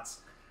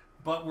shots,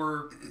 but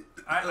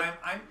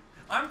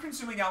I'm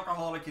consuming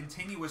alcohol at a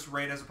continuous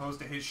rate as opposed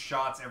to his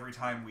shots every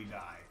time we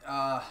die.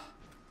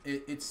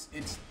 It's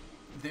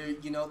there.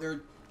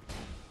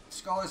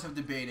 Scholars have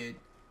debated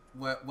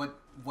what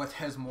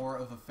has more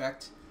of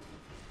effect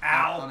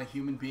on a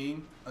human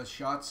being,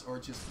 shots or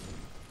just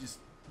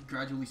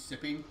gradually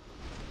sipping.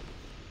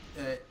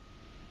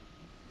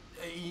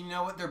 You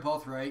know what? They're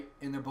both right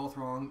and they're both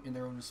wrong in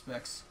their own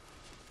respects.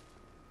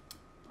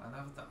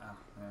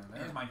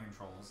 There's my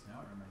controls. Now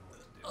I remember what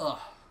to do.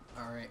 All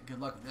right. Good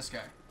luck with this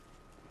guy.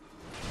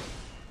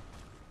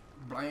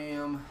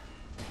 Blam.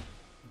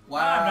 Wow.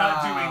 I'm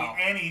not doing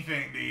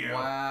anything to you.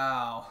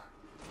 Wow.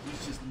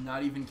 He's just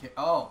not even.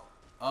 Oh.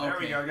 Okay. There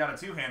we go. I got a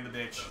two-handed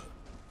bitch.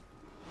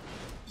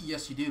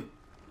 Yes, you do.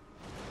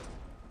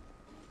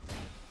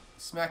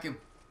 Smack him.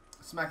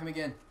 Smack him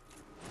again.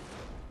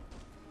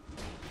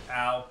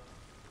 Ow.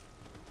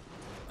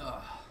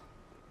 Ugh.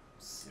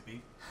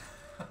 Sippy.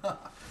 Do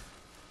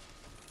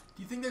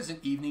you think there's an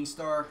evening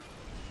star?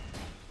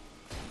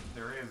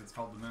 There is. It's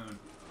called the moon.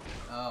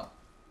 Oh.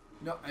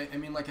 No, I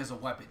mean like as a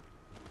weapon.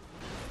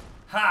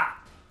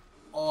 Ha!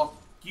 Oh.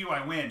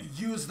 I win.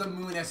 Use the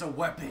moon as a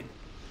weapon.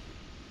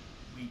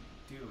 We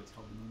do. It's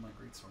called the Moonlight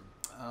Greatsword.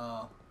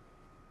 Oh.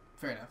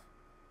 Fair enough.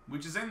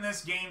 Which is in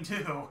this game,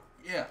 too.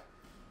 Yeah.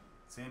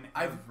 It's in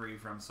every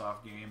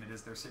FromSoft game. It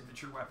is their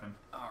signature weapon.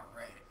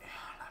 Alright.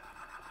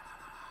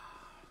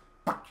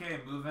 Okay,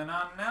 moving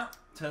on now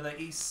to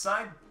the east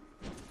side.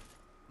 I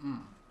don't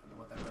know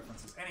what that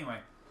reference is.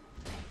 Anyway.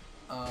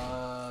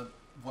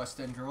 West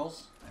End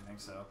Girls? I think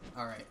so.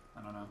 Alright.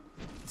 I don't know.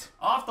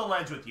 Off the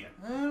ledge with you.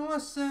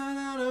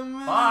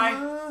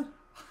 Bye.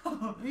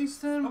 That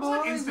was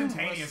like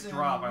instantaneous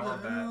drop. I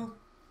love that.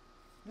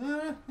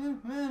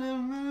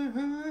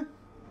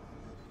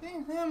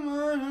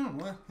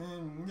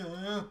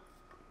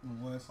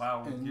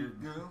 Wow, you're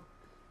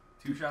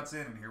 2 shots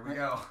in and here we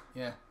go.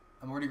 Yeah,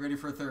 I'm already ready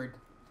for a third.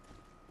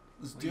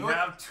 Let's do it. We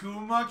have too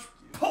much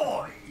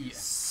poise.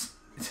 Yes.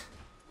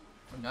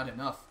 But not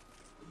enough.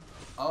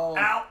 Oh.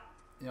 Ow.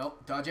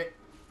 Nope. Dodge it.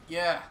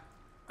 Yeah.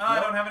 I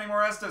don't have any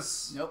more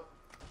Estus. Nope.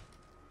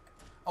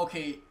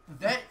 Okay,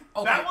 that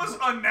was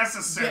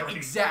unnecessary. Yeah,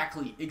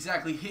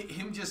 exactly.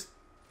 Him just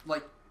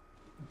like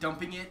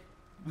dumping it,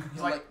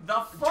 like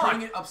the fuck?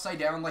 turning it upside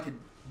down like a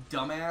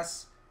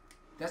dumbass.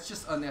 That's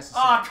just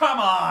unnecessary. Oh, come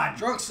on!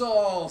 Drunk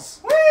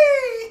souls.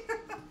 Whee!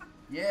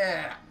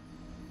 Yeah.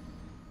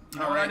 You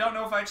know I don't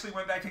know if I actually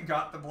went back and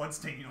got the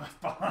bloodstain you left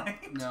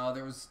behind. No,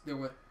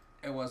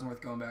 it wasn't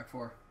worth going back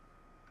for.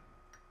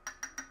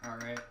 All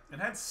right. It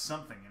had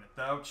something in it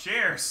though.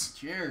 Cheers.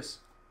 Cheers.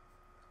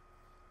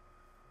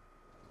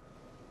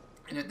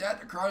 And at that,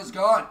 the crowd is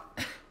gone.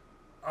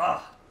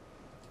 Ugh.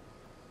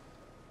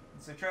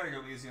 So try to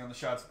go easy on the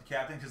shots with the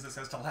captain, because this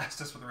has to last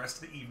us for the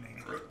rest of the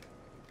evening.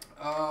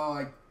 Oh,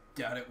 I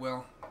doubt it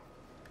will.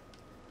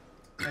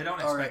 I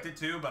don't expect it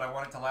to, but I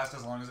want it to last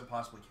as long as it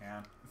possibly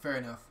can. Fair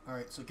enough.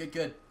 Alright, so get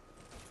good.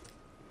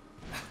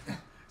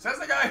 Says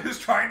the guy who's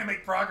trying to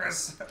make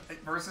progress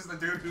versus the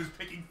dude who's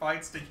picking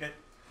fights to get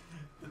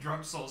the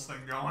Drunk Souls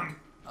thing going.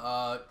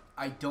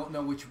 I don't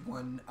know which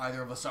one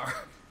either of us are.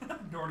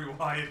 Nor do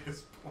I at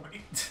this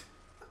point.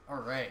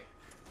 Alright.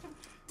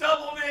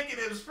 Double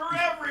negatives for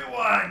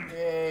everyone!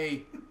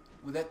 Yay!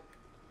 Would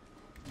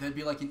that'd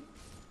be like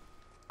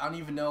I don't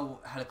even know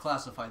how to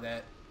classify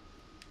that.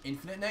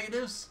 Infinite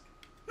negatives?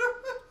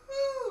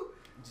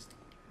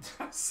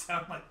 Just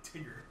sound like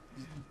Tigger.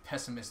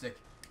 Pessimistic.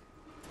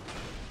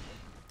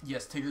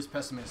 Yes, Tigger's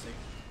pessimistic.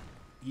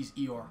 He's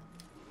Eeyore.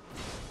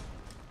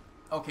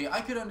 Okay,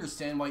 I could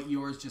understand why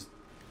Eeyore's just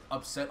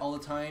upset all the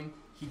time.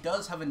 He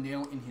does have a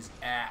nail in his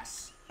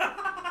ass.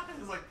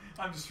 He's like,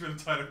 I'm just really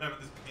tired of having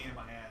this pain in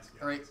my ass,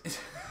 guys. Alright.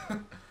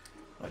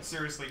 Like,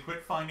 seriously,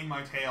 quit finding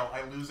my tail.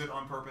 I lose it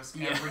on purpose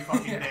every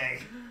fucking day.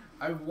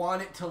 I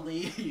want it to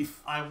leave.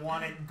 I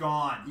want it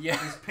gone. Yeah.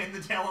 This pin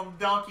the tail on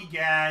the donkey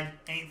gag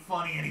ain't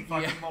funny any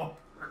fucking more.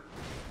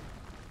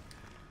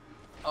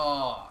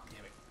 Oh,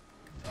 damn it.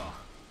 Oh.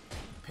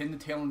 Pin the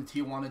tail on the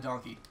Tijuana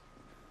donkey.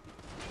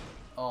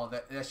 Oh,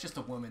 that's just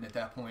a woman at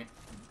that point.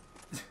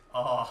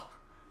 Oh.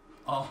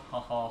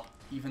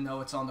 Even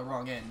though it's on the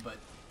wrong end, but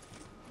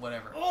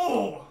whatever.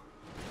 Oh!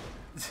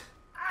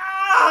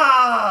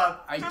 Ah!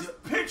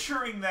 Just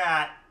picturing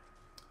that.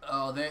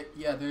 Oh,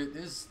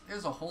 there's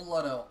a whole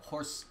lot of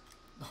horse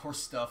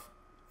stuff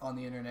on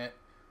the internet.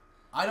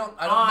 I don't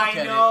look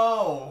at it.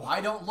 I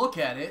don't look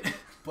at it,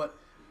 but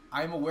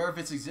I'm aware of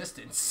its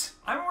existence.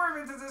 I'm aware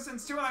of its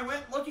existence too, and I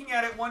went looking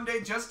at it one day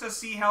just to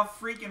see how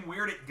freaking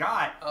weird it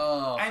got.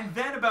 Oh. And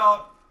then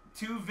about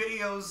 2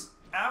 videos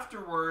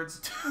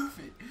afterwards.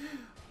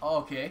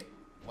 Okay.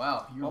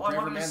 Wow, you're a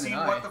braver man than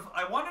I.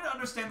 I wanted to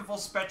understand the full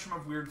spectrum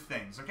of weird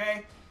things,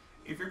 okay?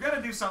 If you're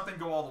gonna do something,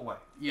 go all the way.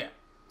 Yeah.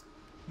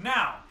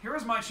 Now, here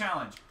is my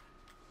challenge.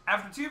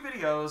 After 2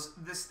 videos,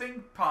 this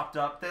thing popped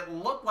up that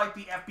looked like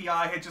the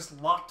FBI had just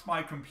locked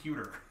my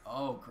computer.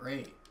 Oh,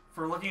 great.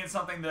 For looking at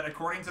something that,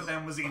 according to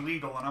them, was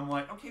illegal. And I'm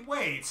like, okay,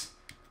 wait.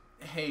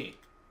 Hey.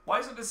 Why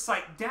isn't this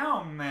site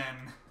down,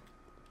 then?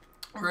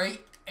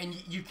 Right? And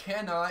you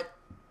cannot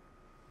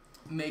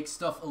make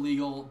stuff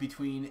illegal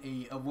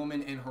between a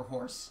woman and her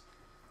horse.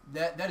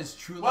 That is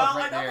true love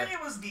right there. Well, I don't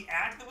think it was the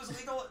act that was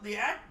illegal.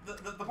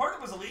 The part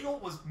that was illegal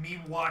was me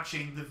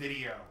watching the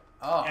video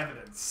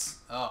evidence.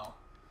 Oh.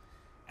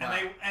 And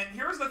wow. and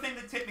here's the thing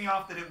that tipped me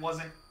off that it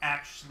wasn't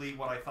actually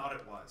what I thought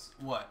it was.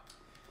 What?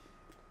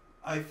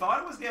 I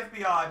thought it was the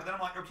FBI, but then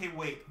I'm like, okay,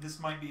 wait, this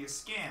might be a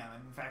scam.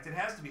 And in fact, it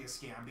has to be a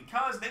scam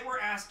because they were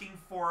asking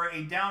for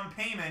a down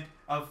payment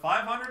of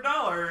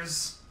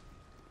 $500.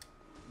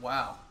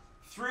 Wow.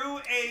 Through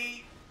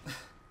a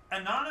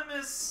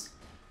anonymous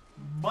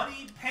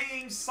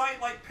money-paying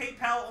site like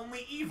PayPal,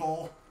 only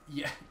evil.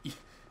 Yeah.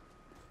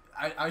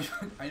 I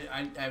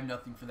have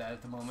nothing for that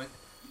at the moment.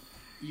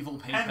 Evil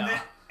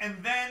PayPal.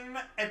 And then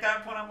at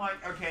that point, I'm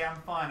like, okay, I'm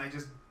fine. I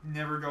just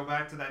never go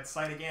back to that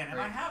site again, and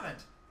I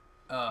haven't.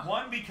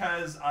 One,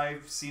 because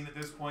I've seen at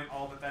this point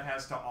all that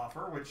has to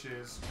offer, which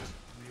is just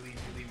really,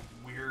 really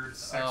weird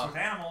sex with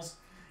animals.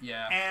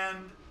 Yeah.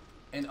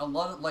 And a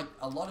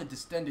lot of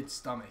distended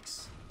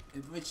stomachs,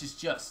 which is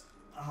just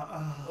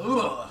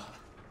ugh.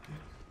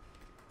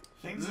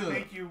 Things that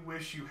make you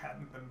wish you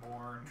hadn't been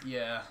born.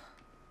 Yeah.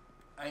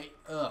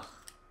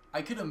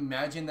 I could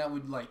imagine that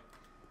would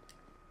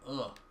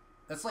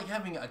that's like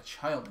having a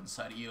child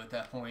inside of you at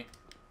that point.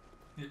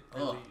 It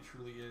really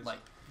truly is. Like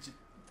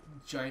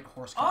giant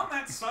horse On cock.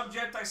 that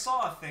subject, I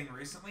saw a thing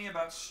recently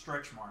about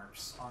stretch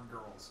marks on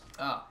girls.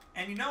 Oh.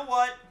 And you know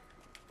what?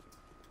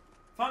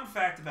 Fun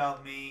fact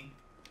about me.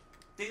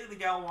 Dated a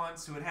gal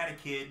once who had a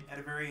kid at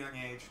a very young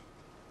age.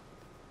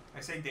 I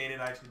say dated,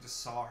 I actually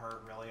just saw her,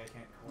 really. I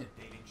can't call it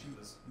dating. She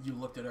was... You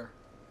looked at her.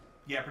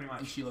 Yeah, pretty much.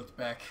 And she looked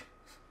back.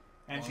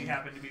 And she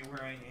happened to be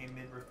wearing a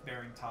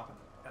midriff-bearing top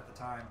at the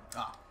time.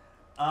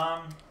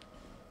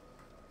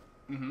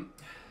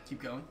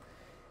 Keep going.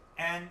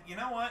 And you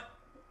know what?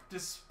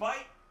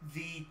 Despite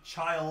the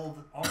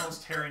child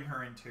almost tearing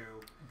her in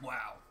two...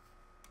 Wow.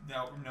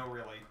 No,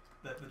 really.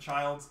 The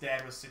child's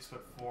dad was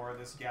 6'4".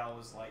 This gal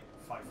was like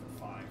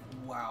 5'5".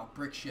 Wow,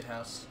 brick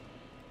shithouse.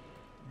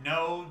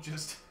 No,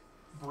 just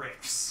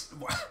bricks.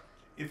 Wow.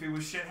 If it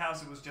was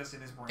shithouse, it was just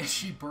in his brain. And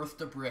she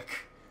birthed a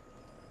brick.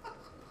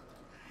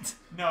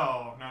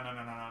 No.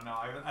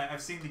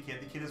 I've seen the kid.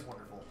 The kid is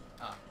wonderful.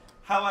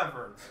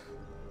 However,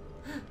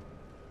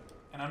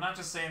 and I'm not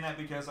just saying that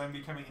because I'm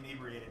becoming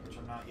inebriated, which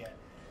I'm not yet.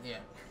 Yeah.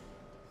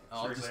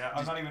 Seriously,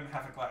 I'm not even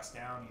half a glass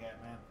down yet,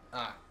 man.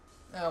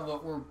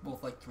 Well, we're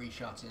both like 3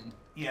 shots in.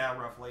 Yeah,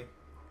 roughly.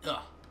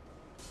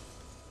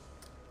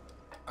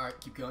 Alright,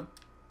 keep going.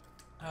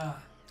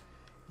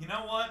 You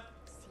know what?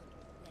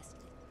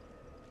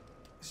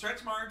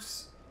 Stretch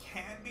marks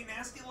can be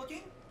nasty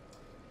looking.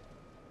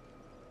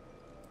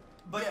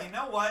 But Yeah. you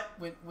know what?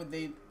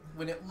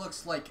 When it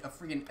looks like a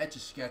freaking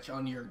Etch-a-Sketch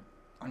on your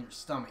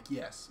stomach,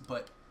 yes,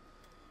 but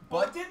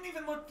It didn't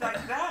even look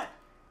like that.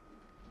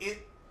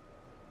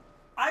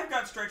 I've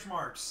got stretch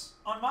marks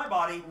on my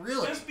body.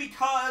 Really? Just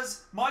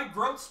because my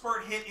growth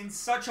spurt hit in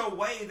such a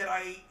way that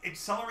I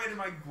accelerated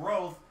my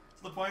growth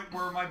to the point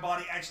where my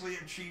body actually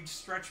achieved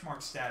stretch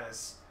mark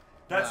status.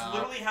 That's Wow.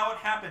 literally how it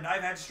happened.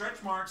 I've had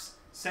stretch marks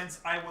since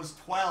I was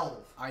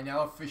 12. I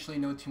now officially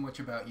know too much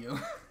about you.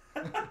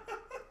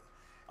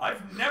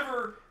 I've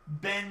never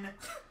been,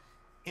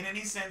 in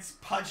any sense,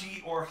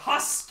 pudgy or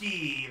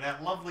husky.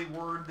 That lovely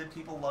word that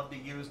people love to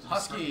use to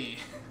Husky.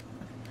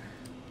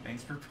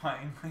 Thanks for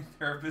buying my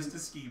therapist a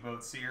ski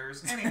boat,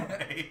 Sears.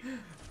 Anyway.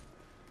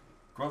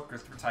 Growth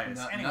Christopher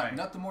Anyway.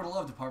 Not the Mortal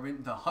Love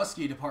department, the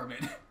Husky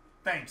department.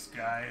 Thanks,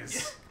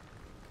 guys.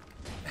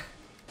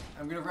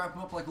 I'm gonna wrap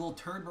him up like a little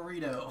turd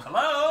burrito.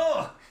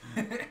 Hello!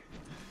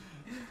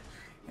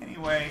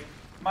 Anyway,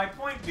 my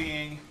point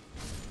being,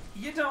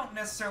 you don't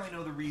necessarily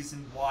know the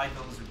reason why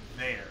those are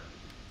there.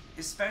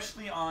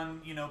 Especially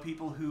on,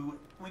 people who,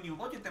 when you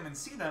look at them and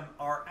see them,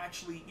 are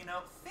actually,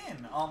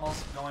 thin,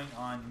 almost going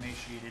on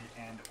emaciated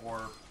and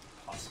or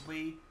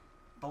possibly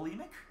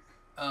bulimic.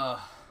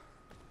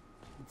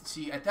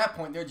 See, at that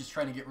point, they're just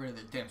trying to get rid of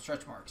their damn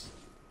stretch marks.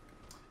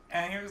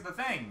 And here's the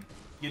thing.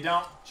 You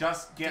don't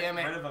just get Damn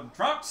it. rid of them.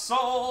 Drunk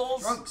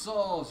souls! Drunk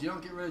souls! You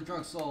don't get rid of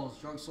drunk souls.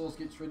 Drunk souls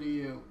gets rid of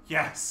you.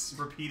 Yes,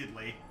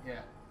 repeatedly.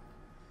 Yeah.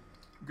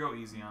 Go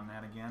easy on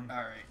that again.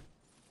 Alright.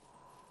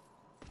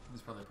 This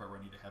is probably the part where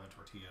I need to have a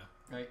tortilla.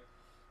 Right.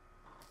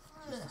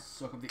 Just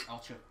soak up the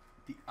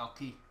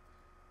alky.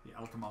 The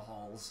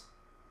alcohols.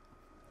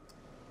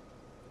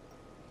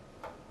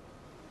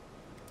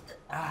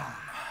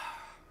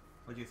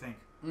 What do you think?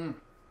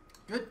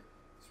 Good.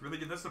 It's really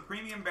good. That's the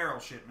premium barrel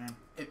shit, man.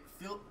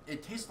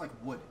 It tastes like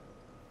wood.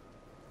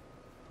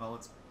 Well,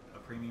 it's a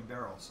premium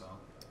barrel, so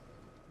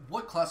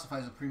What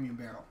classifies a premium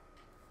barrel?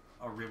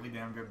 a really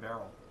damn good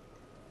barrel.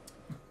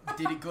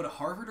 Did it go to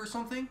Harvard or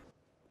something?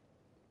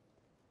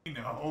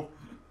 No.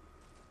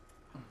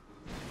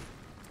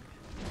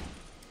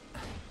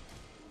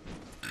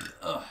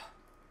 Ugh.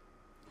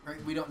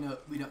 Right. We don't know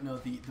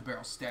the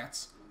barrel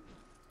stats.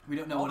 We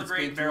don't know All what the it's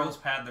great been through. barrels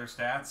pad their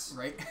stats.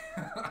 Right.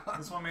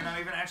 This one may not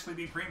even actually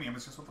be premium.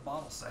 It's just what the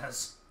bottle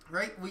says.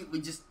 Right.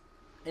 We just,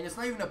 and it's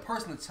not even a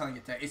person that's telling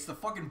it that. It's the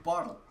fucking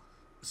bottle.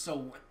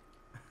 So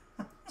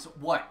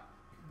what?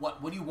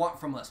 What do you want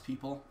from us,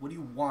 people? What do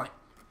you want?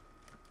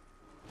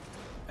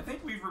 I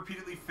think we've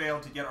repeatedly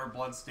failed to get our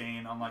blood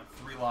stain on like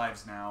 3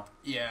 lives now.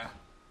 Yeah.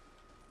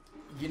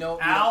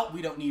 Ow!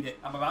 We don't need it.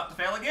 I'm about to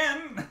fail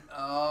again.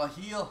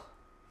 Heal.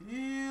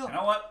 You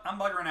know what? I'm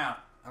buggering out.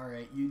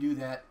 Alright, you do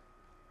that.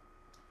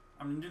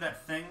 I'm gonna do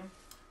that thing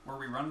where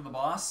we run to the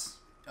boss.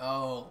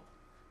 Oh,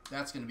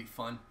 that's gonna be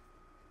fun.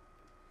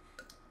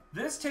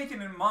 This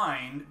taken in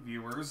mind,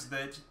 viewers,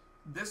 that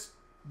this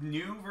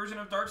new version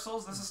of Dark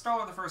Souls, this is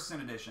Star the First Sin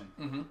Edition.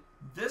 Mm-hmm.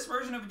 This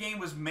version of the game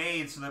was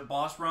made so that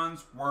boss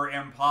runs were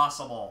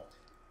impossible.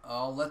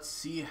 Oh, let's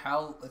see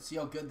how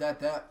good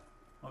that.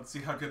 Let's see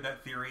how good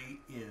that theory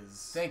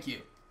is. Thank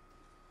you.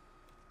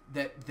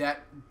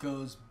 That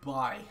goes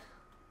by.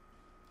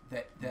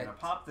 I'm gonna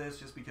pop this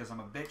just because I'm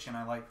a bitch and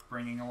I like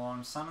bringing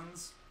along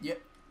summons.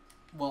 Yep.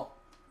 Well,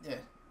 yeah.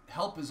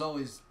 Help is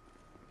always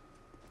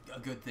a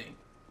good thing.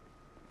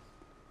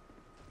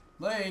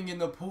 Laying in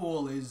the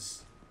pool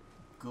is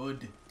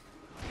good.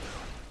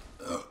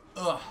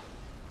 Ugh.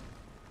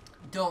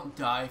 Don't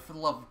die, for the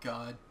love of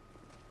God.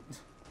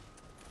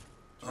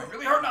 Try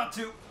really hard not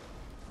to.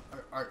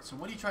 Alright, so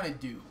what are you trying to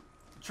do?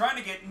 Trying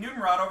to get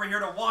Nimrod over here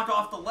to walk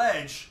off the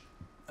ledge.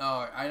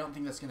 Oh, I don't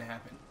think that's gonna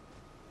happen.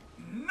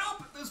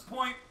 Nope, at this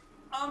point,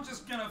 I'm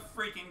just gonna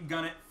freaking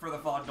gun it for the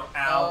fog door.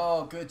 Ow.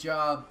 Oh, good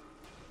job.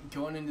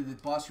 Going into the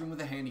boss room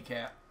with a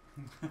handicap.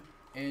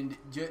 And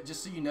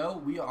just so you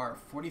know, we are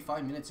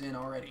 45 minutes in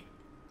already.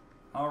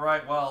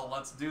 Alright, well,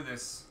 let's do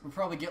this. We'll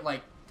probably get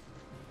like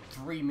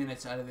 3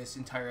 minutes out of this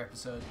entire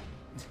episode.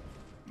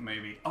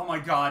 Maybe. Oh my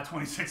god,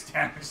 26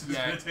 damage. This is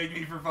Yeah. gonna take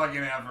me for fucking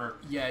ever.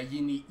 Yeah,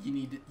 you need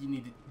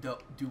to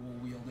dual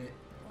wield it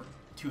or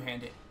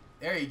two-hand it.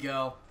 There you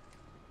go.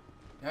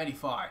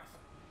 95.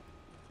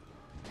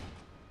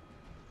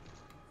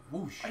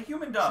 Whoosh. A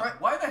human dove. Try-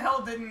 Why the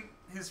hell didn't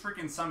his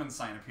freaking summon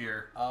sign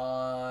appear?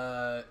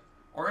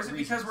 Or is it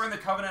because reasons. we're in the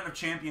Covenant of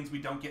Champions we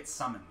don't get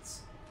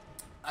summons?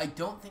 I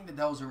don't think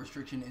that was a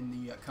restriction in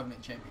the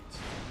Covenant Champions.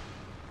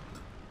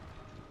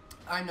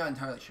 I'm not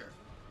entirely sure.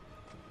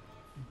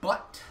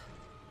 But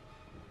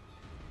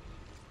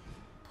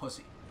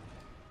pussy,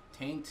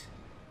 taint,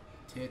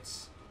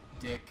 tits,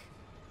 dick,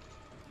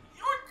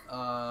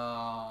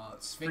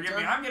 sphincter, Forgive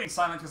me, I'm getting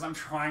silent because I'm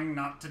trying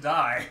not to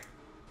die.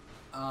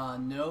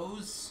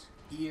 nose,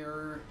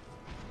 ear,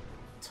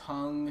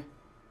 tongue,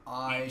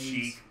 eyes,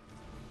 Cheek.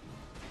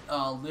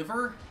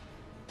 Liver,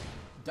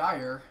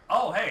 dire,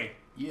 Oh, hey.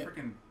 Yeah.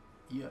 Freaking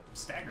yeah,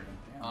 staggered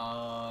him.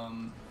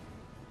 Damn.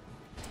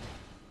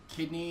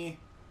 kidney,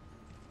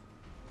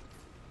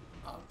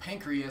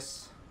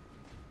 pancreas,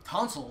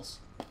 tonsils,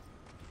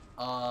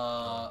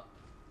 God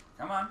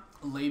Come on.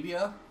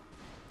 Labia,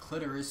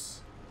 clitoris,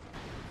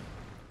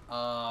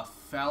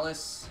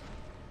 phallus,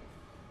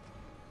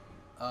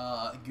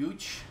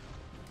 gooch.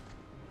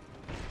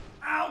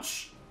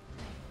 Ouch!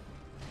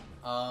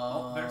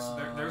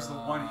 There's the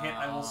one hit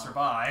I will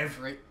survive.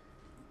 Right.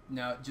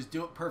 Now, just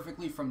do it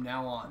perfectly from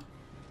now on.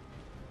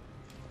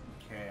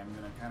 Okay, I'm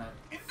gonna kind of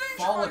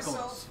Follicles.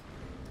 myself.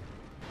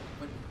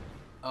 But,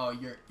 oh,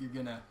 you're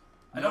gonna.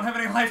 I don't have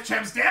any life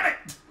gems. Damn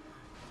it!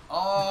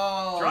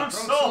 Oh, Drunk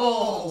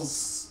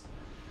souls!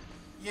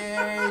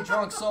 Yay,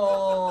 drunk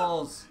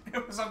souls!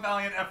 It was a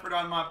valiant effort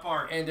on my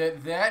part. And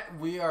at that,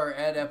 we are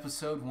at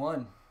episode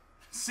 1.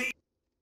 See.